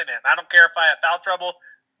 Play man-to-man. I don't care if I have foul trouble.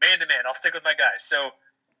 Man-to-man. I'll stick with my guys. So,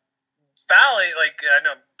 fouling, like, I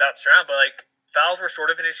know I'm bouncing around, but, like, fouls were sort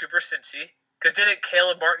of an issue for Cincy. Because didn't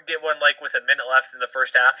Caleb Martin get one, like, with a minute left in the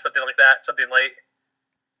first half, something like that, something late?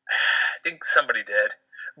 I think somebody did.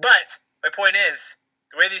 But my point is,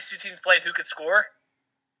 the way these 2 teams played, who could score,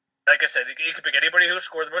 like I said, you could pick anybody who will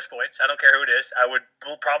score the most points. I don't care who it is. I would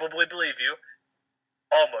probably believe you.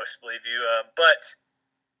 Almost believe you. But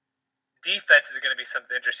defense is going to be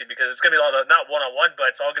something interesting, because it's going to be all not one-on-one,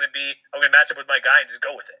 but it's all going to be, I'm going to match up with my guy and just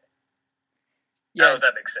go with it. Yeah, I don't know if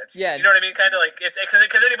that makes sense. Yeah. You know what I mean? Kind of like, it's because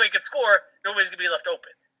anybody can score, nobody's going to be left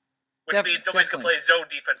open, which means nobody's going to play zone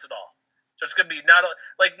defense at all. So it's going to be not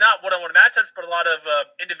one-on-one matchups, but a lot of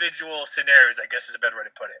individual scenarios, I guess is a better way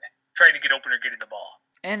to put it. Trying to get open or getting the ball.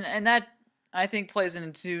 And that, I think, plays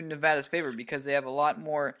into Nevada's favor, because they have a lot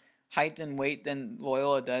more height and weight than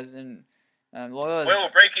Loyola does. And Loyola... Well,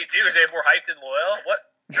 breaking news, they have more height than Loyola? What?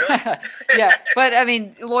 Really? Yeah, but, I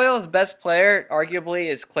mean, Loyola's best player, arguably,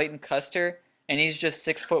 is Clayton Custer, and he's just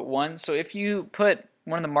 6'1". So if you put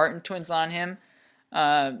one of the Martin twins on him,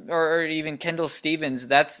 or even Kendall Stevens,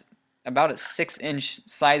 that's about a 6-inch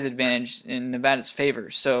size advantage in Nevada's favor.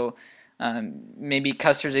 So maybe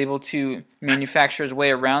Custer's able to manufacture his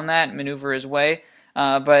way around that, maneuver his way.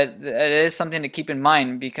 But it is something to keep in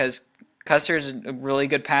mind, because Custer is a really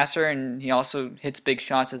good passer, and he also hits big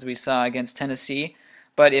shots, as we saw against Tennessee.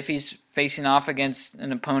 But if he's facing off against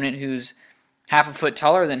an opponent who's half a foot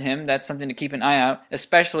taller than him, that's something to keep an eye out,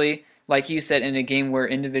 especially, like you said, in a game where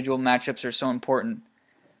individual matchups are so important.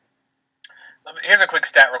 Here's a quick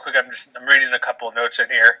stat real quick. I'm reading a couple of notes in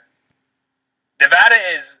here. Nevada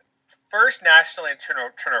is first nationally in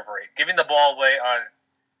turnover rate, giving the ball away on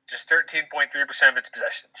just 13.3% of its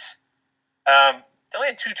possessions. They only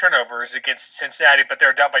had 2 turnovers against Cincinnati, but they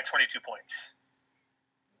were down by 22 points.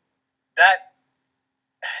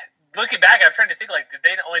 Looking back, I'm trying to think, like, did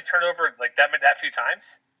they only turn over like that few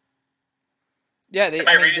times? Yeah, they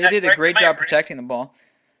did a great job protecting the ball.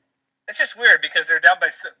 It's just weird, because they're down by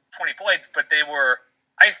 20 points, but they were,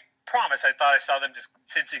 I promise, I thought I saw them just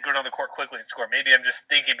Cincy go down the court quickly and score. Maybe I'm just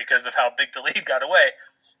thinking because of how big the lead got away.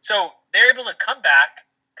 So they're able to come back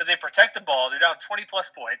because they protect the ball. They're down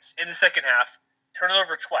 20-plus points in the second half, turn it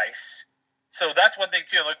over twice. So that's one thing,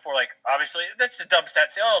 too, I look for. Like, obviously, that's a dumb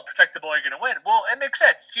stat. Say, protect the ball, you're going to win. Well, it makes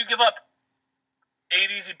sense. If you give up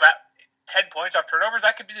 10 points off turnovers,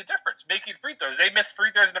 that could be the difference. Making free throws. They missed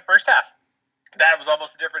free throws in the first half. That was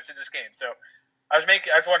almost the difference in this game. So I just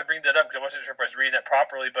wanted to bring that up because I wasn't sure if I was reading that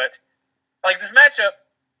properly. But, like, this matchup,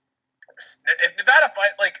 if Nevada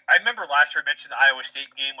fight, like, I remember last year I mentioned the Iowa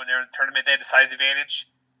State game when they were in the tournament. They had the size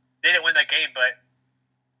advantage. They didn't win that game, but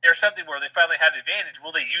there's something where they finally had the advantage.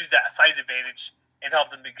 Will they use that size advantage and help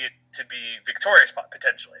them to get to be victorious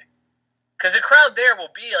potentially? because the crowd there will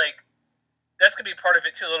be like, that's going to be part of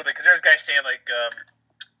it too a little bit, because there's guys saying like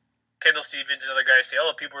Kendall Stevens and other guys say,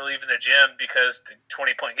 oh, people are leaving the gym because the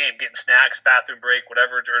 20-point game, getting snacks, bathroom break,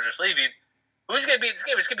 whatever, or just leaving. Who's going to be in this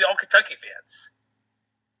game? It's going to be all Kentucky fans.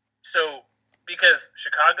 So, because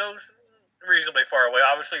Chicago's reasonably far away,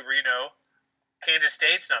 obviously Reno, Kansas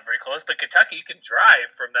State's not very close, but Kentucky, you can drive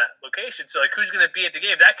from that location. So, like, who's going to be at the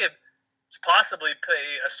game? That could possibly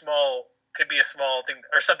could be a small thing,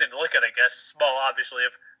 or something to look at, I guess. Small, obviously,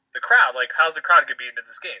 of the crowd. Like, how's the crowd going to be into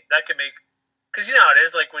this game? That could make, because you know how it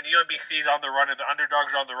is, like, when UMBC's on the run or the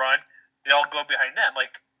underdogs are on the run, they all go behind them.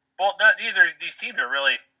 Like, well, neither of these teams are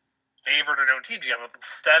really favored or known teams. You have a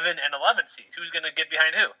 7 and 11 seeds. Who's going to get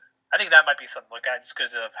behind who? I think that might be something to look at just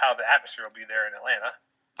because of how the atmosphere will be there in Atlanta.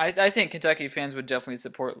 I think Kentucky fans would definitely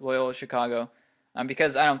support Loyola Chicago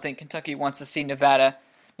because I don't think Kentucky wants to see Nevada.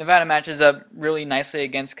 Nevada matches up really nicely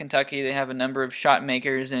against Kentucky. They have a number of shot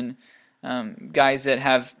makers and guys that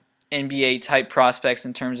have NBA-type prospects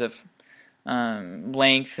in terms of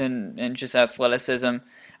length and just athleticism.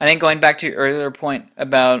 I think going back to your earlier point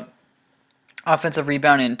about offensive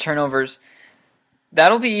rebound and turnovers,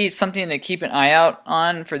 that'll be something to keep an eye out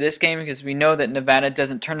on for this game because we know that Nevada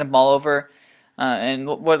doesn't turn the ball over. And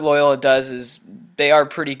what Loyola does is they are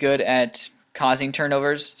pretty good at causing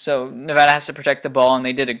turnovers. So Nevada has to protect the ball, and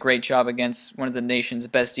they did a great job against one of the nation's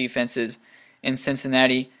best defenses in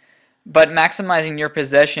Cincinnati. But maximizing your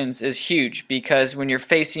possessions is huge because when you're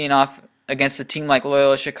facing off against a team like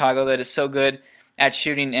Loyola Chicago that is so good at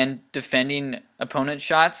shooting and defending opponent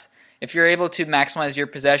shots, if you're able to maximize your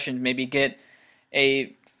possessions, maybe get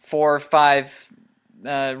a 4 or 5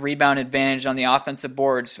 rebound advantage on the offensive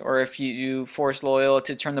boards, or if you force Loyola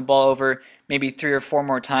to turn the ball over maybe 3 or 4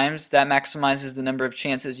 more times, that maximizes the number of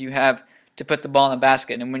chances you have to put the ball in the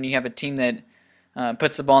basket. And when you have a team that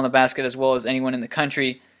puts the ball in the basket as well as anyone in the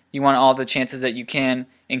country, you want all the chances that you can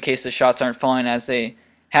in case the shots aren't falling, as they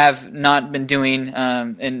have not been doing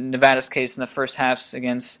in Nevada's case in the first halves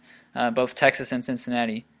against both Texas and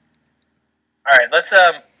Cincinnati. All right, let's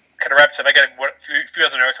kind of wrap this up. I got a few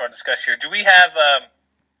other notes I want to discuss here. Do you have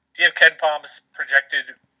Ken Palm's projected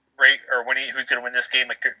rate or who's going to win this game,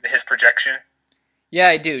 like his projection? Yeah,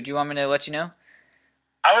 I do. Do you want me to let you know?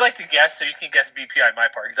 I would like to guess, so you can guess BPI on my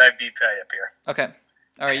part, because I have BPI up here. Okay.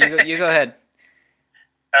 All right, you go ahead.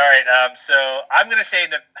 All right, so I'm going to say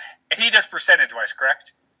that he does percentage-wise,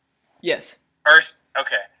 correct? Yes.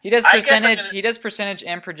 Okay. He does percentage. He does percentage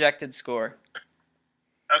and projected score.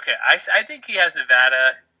 Okay, I think he has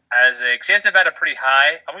Nevada because he has Nevada pretty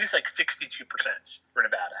high. I'm going to say like 62% for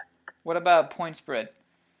Nevada. What about point spread?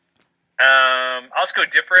 I'll just go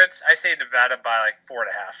difference. I say Nevada by like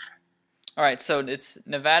 4.5. All right, so it's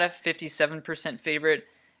Nevada 57% favorite,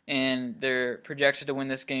 and they're projected to win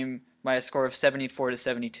this game by a score of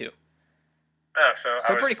 74-72. Oh, so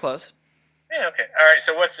pretty close. Yeah, okay. All right,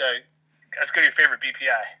 so let's go to your favorite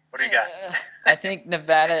BPI. What do you got? I think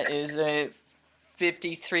Nevada is a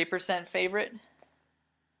 53% favorite.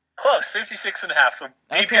 Close, 56.5. So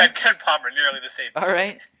BPI and Ken Palmer nearly the same. All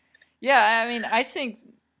right. Yeah, I mean, I think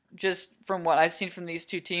just from what I've seen from these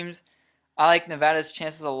two teams, I like Nevada's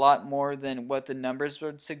chances a lot more than what the numbers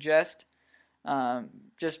would suggest.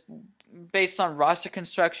 Just based on roster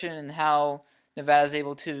construction and how Nevada's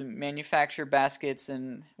able to manufacture baskets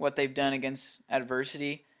and what they've done against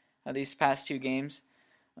adversity these past 2 games.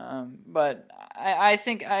 But I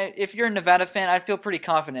think if you're a Nevada fan, I'd feel pretty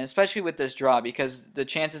confident, especially with this draw, because the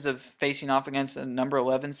chances of facing off against a number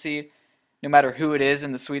 11 seed, no matter who it is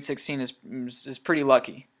in the Sweet 16, is pretty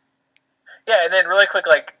lucky. Yeah, and then really quick,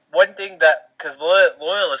 like one thing because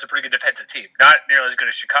Loyola is a pretty good defensive team, not nearly as good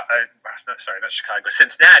as Chicago. Not Chicago,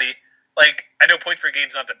 Cincinnati. Like, I know points per game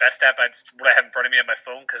is not the best app. It's what I have in front of me on my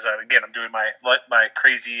phone because, again, I'm doing my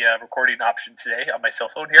crazy recording option today on my cell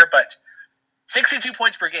phone here. But 62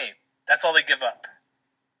 points per game, that's all they give up.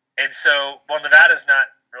 And so, while Nevada's not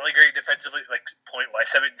really great defensively, like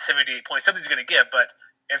point-wise, 78 points, something's going to give. But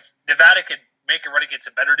if Nevada could make a run against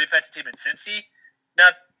a better defensive team in Cincy, now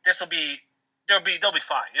this will be they'll be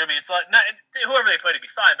fine. You know what I mean? It's like not whoever they play to be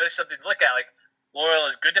fine, but it's something to look at. Like, Loyola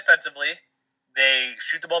is good defensively. They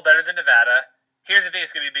shoot the ball better than Nevada. Here's the thing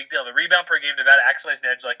that's going to be a big deal. The rebound per game, Nevada actually has an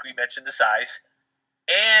edge, like we mentioned, the size.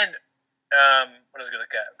 And what was I going to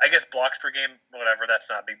look at? I guess blocks per game, whatever, that's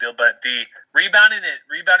not a big deal. But the rebounding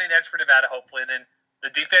edge for Nevada, hopefully, and then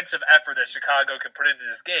the defensive effort that Chicago can put into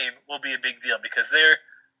this game will be a big deal because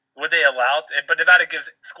what they allow. But Nevada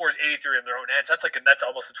scores 83 in their own ends. That's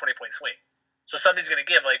almost a 20-point swing. So something's going to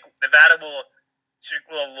give. Like, Nevada will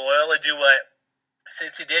Loyola do what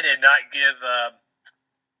Cincy did and not give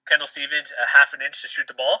Kendall Stevens a half an inch to shoot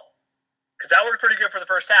the ball? Because that worked pretty good for the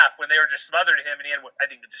first half when they were just smothering him, and he had, I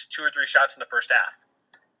think, just 2 or 3 shots in the first half.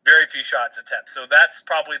 Very few shots attempts. So that's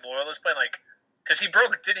probably the Loyalist plan. Like, because he broke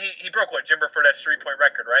what, Jimmer Fredette's 3-point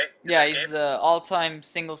record, right? Yeah, he's the all-time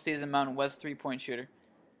single-season Mountain West 3-point shooter.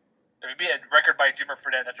 If it'd be a record by Jimmer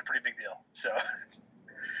Fredette, that's a pretty big deal. So,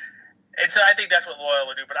 and so I think that's what Loyal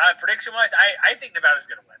will do. But prediction-wise, I think Nevada's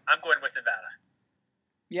going to win. I'm going with Nevada.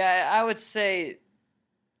 Yeah, I would say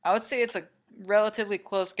it's a relatively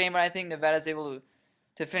close game, but I think Nevada's able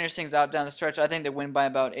to finish things out down the stretch. I think they win by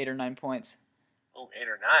about 8 or 9 points. Oh, 8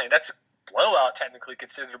 or 9. That's a blowout, technically,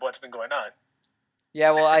 considered what's been going on.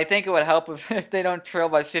 Yeah, well, I think it would help if they don't trail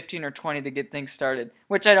by 15 or 20 to get things started,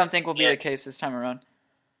 which I don't think will be the case this time around.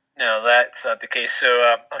 No, that's not the case. So,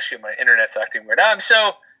 oh shoot, my internet's acting weird.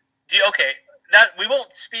 We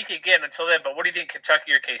won't speak again until then, but what do you think,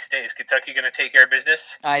 Kentucky or K-State? Is Kentucky going to take care of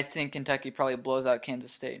business? I think Kentucky probably blows out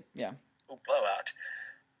Kansas State, yeah. Ooh, blowout.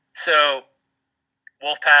 So,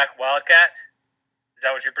 Wolfpack, Wildcat? Is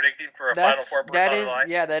that what you're predicting for a Final Four on the line?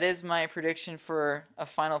 Yeah, that is my prediction for a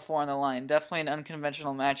Final Four on the line. Definitely an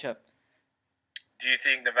unconventional matchup. Do you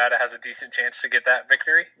think Nevada has a decent chance to get that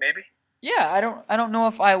victory, maybe? Yeah, I don't know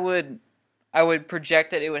if I would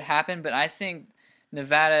project that it would happen, but I think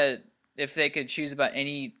Nevada, if they could choose about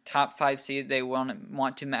any top 5 seed they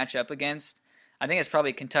want to match up against, I think it's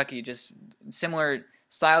probably Kentucky. Just similar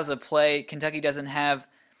styles of play. Kentucky doesn't have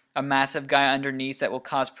a massive guy underneath that will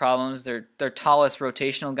cause problems. Their tallest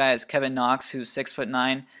rotational guy is Kevin Knox, who's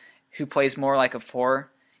 6'9", who plays more like a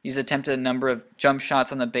 4. He's attempted a number of jump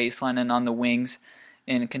shots on the baseline and on the wings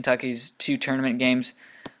in Kentucky's 2 tournament games.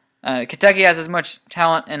 Kentucky has as much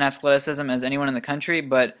talent and athleticism as anyone in the country,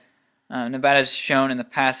 but Nevada's shown in the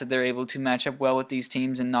past that they're able to match up well with these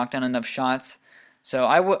teams and knock down enough shots. So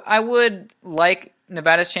I would like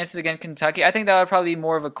Nevada's chances against Kentucky. I think that would probably be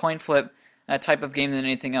more of a coin flip type of game than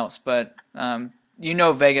anything else, but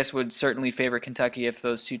Vegas would certainly favor Kentucky if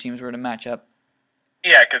those two teams were to match up.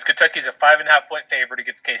 Yeah, because Kentucky's a 5.5-point favorite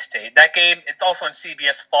against K-State. That game, it's also on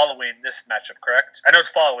CBS following this matchup, correct? I know it's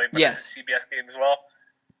following, but yes. It's a CBS game as well.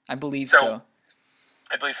 I believe so.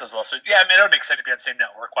 I believe so as well. So, yeah, I mean, it would make sense to be on the same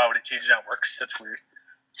network. Why would it change networks? That's weird.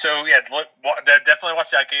 So, yeah, definitely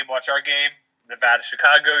watch that game. Watch our game,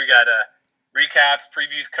 Nevada-Chicago. You got recaps,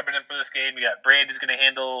 previews coming in for this game. You got Brandon's going to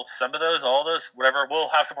handle some of those, all of those, whatever. We'll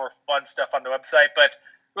have some more fun stuff on the website. But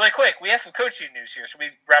really quick, we have some coaching news here. Should we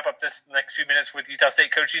wrap up this next few minutes with Utah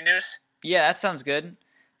State coaching news? Yeah, that sounds good.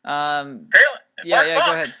 Mark Fox.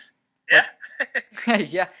 Fox. Yeah.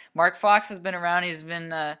 Yeah, Mark Fox has been around. He's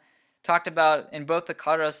been talked about in both the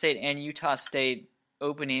Colorado State and Utah State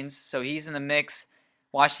openings, so he's in the mix.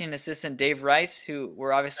 Washington assistant Dave Rice, who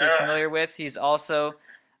we're obviously familiar with, he's also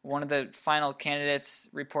one of the final candidates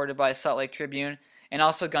reported by Salt Lake Tribune, and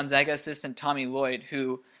also Gonzaga assistant Tommy Lloyd,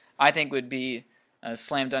 who I think would be a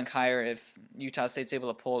slam dunk hire if Utah State's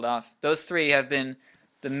able to pull it off. Those three have been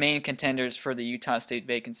the main contenders for the Utah State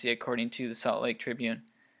vacancy, according to the Salt Lake Tribune.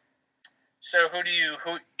 So who do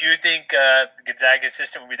you think Gonzaga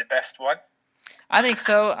assistant would be the best one? I think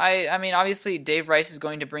so. I mean, obviously Dave Rice is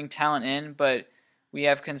going to bring talent in, but we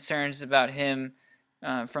have concerns about him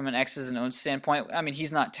from an X's and O's standpoint. I mean,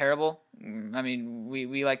 he's not terrible. I mean,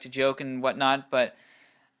 we like to joke and whatnot, but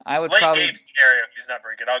I would probably game scenario, he's not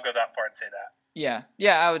very good. I'll go that far and say that.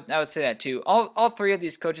 Yeah, I would say that too. All three of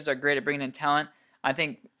these coaches are great at bringing in talent. I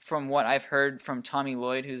think from what I've heard from Tommy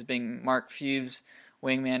Lloyd, who's been Mark Few's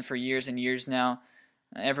wingman for years and years now,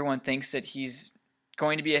 everyone thinks that he's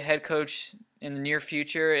going to be a head coach in the near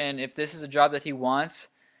future, and if this is a job that he wants,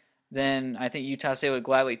 then I think Utah State would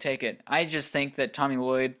gladly take it. I just think that Tommy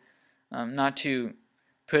Lloyd, not to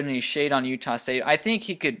put any shade on Utah State, I think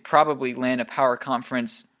he could probably land a power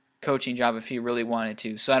conference coaching job if he really wanted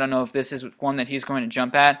to. So I don't know if this is one that he's going to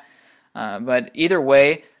jump at, but either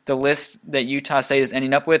way, the list that Utah State is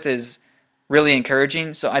ending up with is really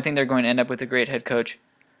encouraging, so I think they're going to end up with a great head coach.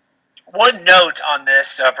 One note on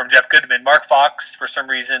this from Jeff Goodman, Mark Fox, for some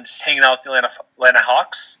reason, is hanging out with the Atlanta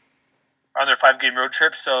Hawks on their 5-game road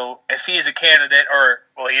trip. So if he is a candidate,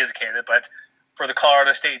 he is a candidate, but for the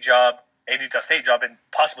Colorado State job and Utah State job and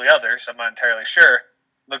possibly others, I'm not entirely sure,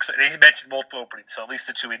 looks like he mentioned multiple openings, so at least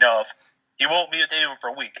the two we know of. He won't meet with anyone for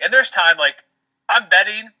a week. And there's time, I'm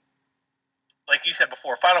betting, like you said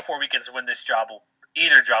before, Final Four weekends is when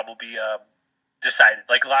either job will be decided.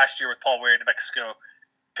 Like last year with Paul Ware in New Mexico,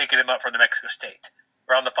 picking him up from New Mexico State.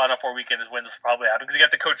 Around the Final Four weekend is when this will probably happen, because you got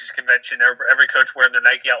the coaches convention, every coach wearing their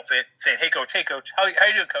Nike outfit, saying, hey coach, how you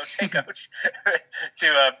doing, coach? Hey coach,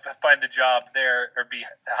 to find the job there or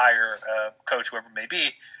hire coach, whoever it may be.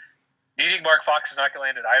 Do you think Mark Fox is not going to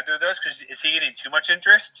land at either of those? Because is he getting too much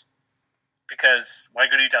interest? because why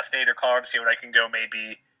go to Utah State or Colorado State when I can go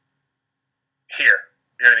maybe here?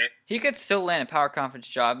 You know what I mean? He could still land a power conference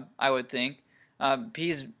job, I would think.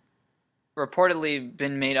 He's reportedly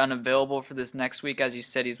been made unavailable for this next week. As you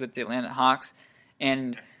said, he's with the Atlanta Hawks.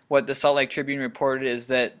 And what the Salt Lake Tribune reported is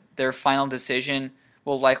that their final decision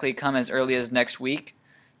will likely come as early as next week.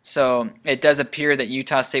 So it does appear that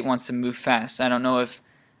Utah State wants to move fast. I don't know if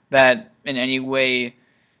that in any way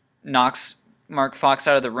knocks Mark Fox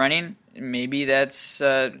out of the running. Maybe that's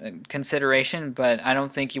a consideration, but I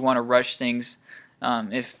don't think you want to rush things,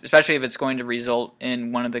 especially if it's going to result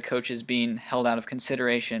in one of the coaches being held out of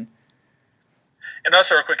consideration. And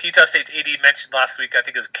also, real quick, Utah State's AD mentioned last week, I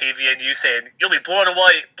think it was KVNU, saying, you'll be blown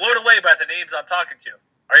away by the names I'm talking to.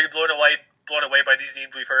 Are you blown away by these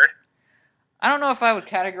names we've heard? I don't know if I would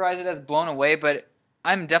categorize it as blown away, but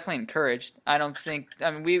I'm definitely encouraged.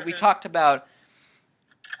 We talked about,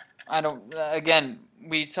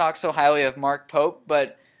 we talk so highly of Mark Pope,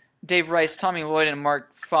 but Dave Rice, Tommy Lloyd, and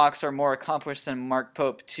Mark Fox are more accomplished than Mark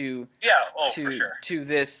Pope to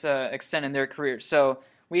this extent in their career. So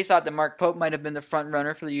we thought that Mark Pope might have been the front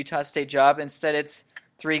runner for the Utah State job. Instead, it's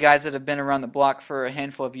three guys that have been around the block for a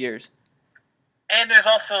handful of years. And there's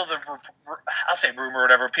also I'll say rumor or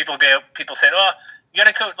whatever. People saying, oh, you got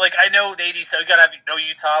to coach. Like, I know the AD said we got to know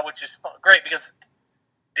Utah, which is great because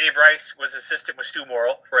Dave Rice was assistant with Stu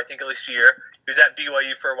Morrill for I think at least a year. He was at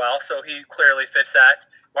BYU for a while, so he clearly fits that.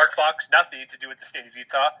 Mark Fox, nothing to do with the state of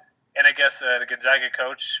Utah. And I guess the Gonzaga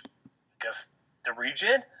coach, the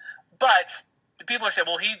region. But the people are saying,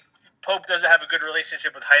 well, Pope doesn't have a good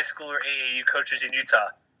relationship with high school or AAU coaches in Utah.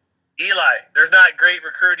 Eli, there's not great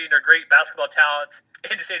recruiting or great basketball talents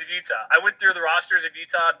in the state of Utah. I went through the rosters of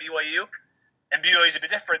Utah and BYU, and BYU is a bit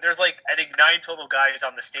different. There's I think 9 total guys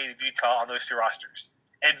on the state of Utah on those two rosters,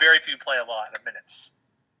 and very few play a lot of minutes.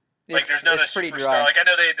 There's no superstar. I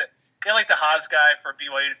know they the Haas guy for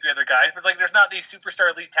BYU and a few other guys, but there's not these superstar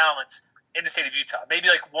elite talents in the state of Utah. Maybe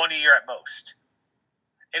one a year at most.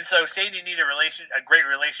 And so saying you need a great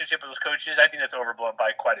relationship with those coaches, I think that's overblown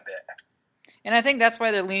by quite a bit. And I think that's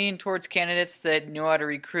why they're leaning towards candidates that know how to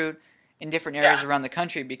recruit in different areas around the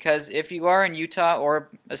country. Because if you are in Utah or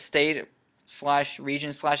a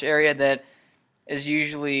state/region/area that is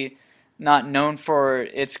usually not known for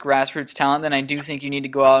its grassroots talent, then I do think you need to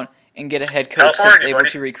go out and get a head coach that's able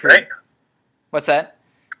to recruit. Right? What's that?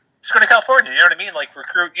 Just go to California. You know what I mean?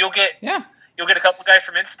 Recruit. You'll get a couple guys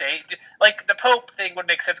from in-state. The Pope thing would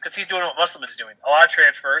make sense because he's doing what Musselman's doing. A lot of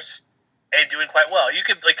transfers. And doing quite well. You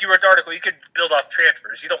could, you wrote the article, you could build off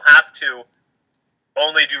transfers. You don't have to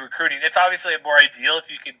only do recruiting. It's obviously more ideal if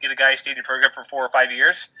you could get a guy who stayed in your program for 4 or 5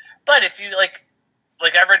 years. But if you,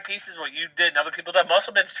 I've read pieces what you did and other people done.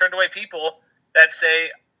 Musselman's turned away people that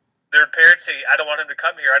say, their parents say, I don't want him to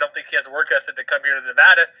come here. I don't think he has a work ethic to come here to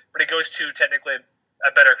Nevada, but he goes to technically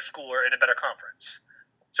a better school or in a better conference.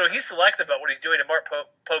 So he's selective about what he's doing. And Mark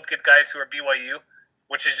Pope gets guys who are BYU,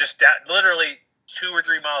 which is just literally 2 or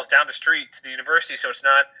 3 miles down the street to the university, so it's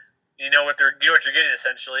not you know what you're getting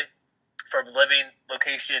essentially from living,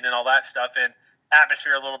 location, and all that stuff, and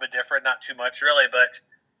atmosphere a little bit different, not too much really, but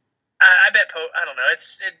I bet Pope. I don't know.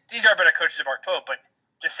 These are better coaches than Mark Pope, but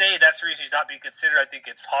to say that's the reason he's not being considered, I think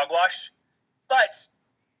it's hogwash. But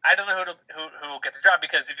I don't know who will get the job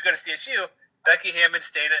because if you go to CSU, Becky Hammond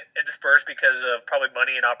stayed at the Spurs because of probably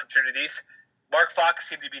money and opportunities. Mark Fox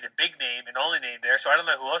seemed to be the big name and only name there, so I don't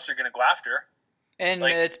know who else they're going to go after. And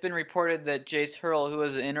it's been reported that Jace Hurl, who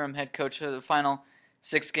was the interim head coach for the final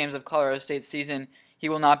 6 games of Colorado State's season, he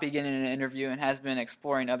will not be getting an interview and has been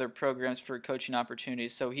exploring other programs for coaching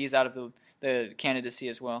opportunities. So he's out of the candidacy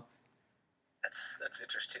as well. That's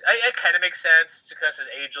interesting. It kind of makes sense because his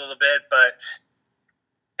age a little bit, but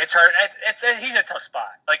it's hard. He's in a tough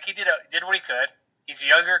spot. He did what he could. He's a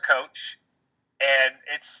younger coach, and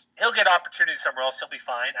he'll get opportunities somewhere else. He'll be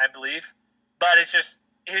fine, I believe. But it's just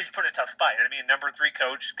he's put in a tough spot. You know what I mean? Number 3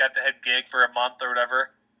 coach got the head gig for a month or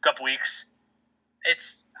whatever, a couple weeks. I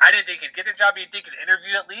didn't think he'd get a job. You'd think an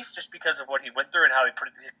interview at least, just because of what he went through and how he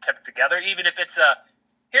kept it together. Even if it's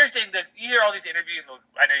here's the thing that you hear all these interviews. Well,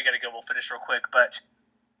 I know you got to go. We'll finish real quick, but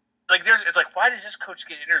it's why does this coach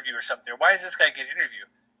get an interview or something? Or why does this guy get an interview?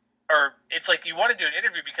 Or it's you want to do an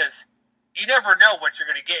interview because you never know what you're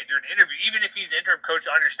going to get during an interview. Even if he's an interim coach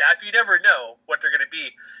on your staff, you never know what they're going to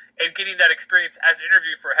be. And getting that experience as an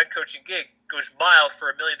interview for a head coaching gig goes miles for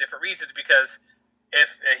a million different reasons because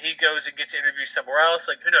if he goes and gets interviewed somewhere else,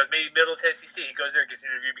 who knows, maybe Middle Tennessee State, he goes there and gets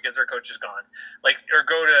interviewed because their coach is gone. Or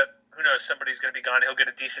go to, who knows, somebody's going to be gone, he'll get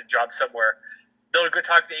a decent job somewhere. They'll go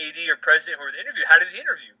talk to the AD or president who were the interview. How did he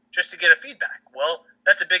interview? Just to get a feedback. Well,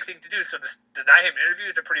 that's a big thing to do. So to deny him an interview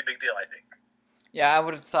is a pretty big deal, I think. Yeah, I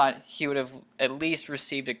would have thought he would have at least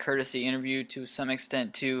received a courtesy interview to some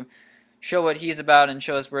extent to show what he's about and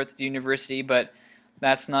show his worth at the university, but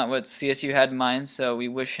that's not what CSU had in mind, so we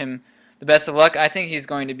wish him the best of luck. I think he's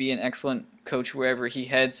going to be an excellent coach wherever he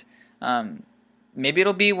heads. Maybe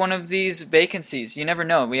it'll be one of these vacancies. You never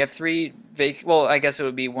know. We have 3 well, I guess it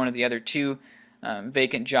would be one of the other 2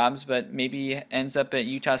 vacant jobs, but maybe he ends up at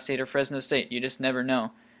Utah State or Fresno State. You just never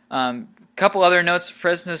know. Couple other notes.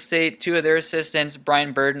 Fresno State, 2 of their assistants,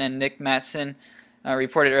 Brian Burden and Nick Matson,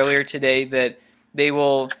 reported earlier today that they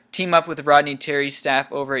will team up with Rodney Terry's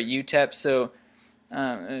staff over at UTEP. So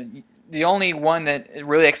the only one that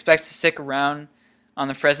really expects to stick around on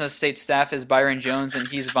the Fresno State staff is Byron Jones, and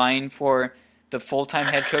he's vying for the full-time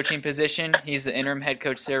head coaching position. He's the interim head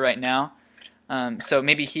coach there right now. So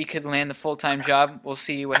maybe he could land the full-time job. We'll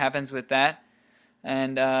see what happens with that.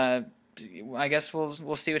 And I guess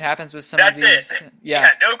we'll see what happens with some of these. That's it. Yeah,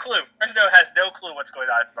 no clue. Fresno has no clue what's going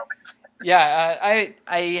on at the moment. Yeah,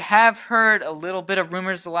 I have heard a little bit of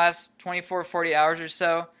rumors the last 24, 40 hours or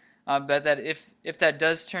so, but that if that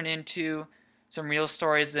does turn into some real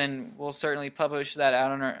stories, then we'll certainly publish that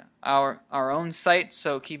out on our own site,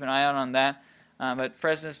 so keep an eye out on that. But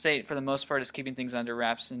Fresno State, for the most part, is keeping things under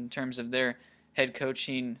wraps in terms of their head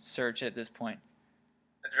coaching search at this point.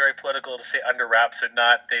 It's very political to say under wraps and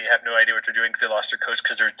not they have no idea what they're doing because they lost their coach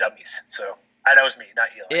because they're dummies. So that was me, not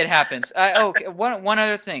Eli. It happens. Okay, one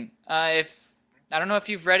other thing. If I don't know if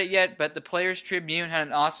you've read it yet, but the Players Tribune had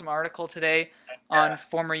an awesome article today on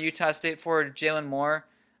former Utah State forward Jalen Moore.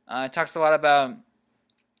 It talks a lot about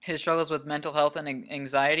his struggles with mental health and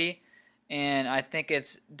anxiety, and I think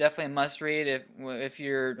it's definitely a must-read if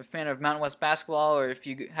you're a fan of Mountain West basketball or if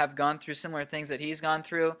you have gone through similar things that he's gone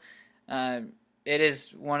through. It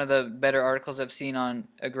is one of the better articles I've seen on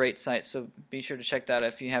a great site, so be sure to check that out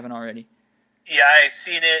if you haven't already. Yeah, I've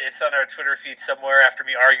seen it. It's on our Twitter feed somewhere after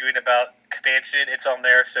me arguing about expansion. It's on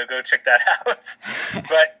there, so go check that out.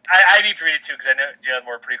 But I need to read it too because I know Jalen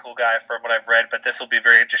Moore, a pretty cool guy from what I've read, but this will be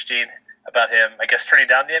very interesting about him, I guess, turning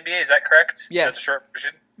down the NBA. Is that correct? Yes. That's a short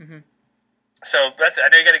version? Mm-hmm. So that's it. I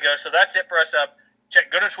know you got to go. So that's it for us.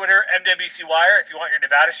 Go to Twitter, MWC Wire, if you want your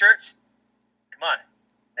Nevada shirts. Come on.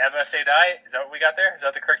 Never say die. Is that what we got there? Is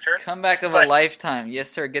that the correct term? Comeback of a lifetime. Yes,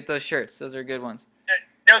 sir. Get those shirts. Those are good ones.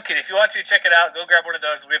 No kidding. If you want to, check it out. Go grab one of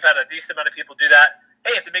those. We've had a decent amount of people do that.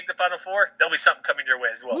 Hey, if they make the Final Four, there'll be something coming your way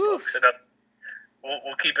as well, folks. And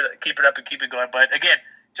we'll keep it up and keep it going. But again,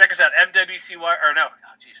 check us out. Apologies.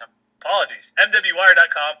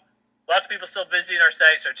 MWWire.com. Lots of people still visiting our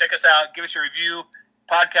site, so check us out. Give us your review,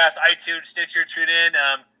 podcast, iTunes, Stitcher, tune in.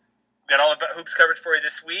 We got all about hoops coverage for you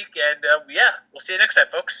this week, and we'll see you next time,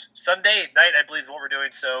 folks. Sunday night, I believe, is what we're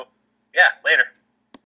doing. So, later.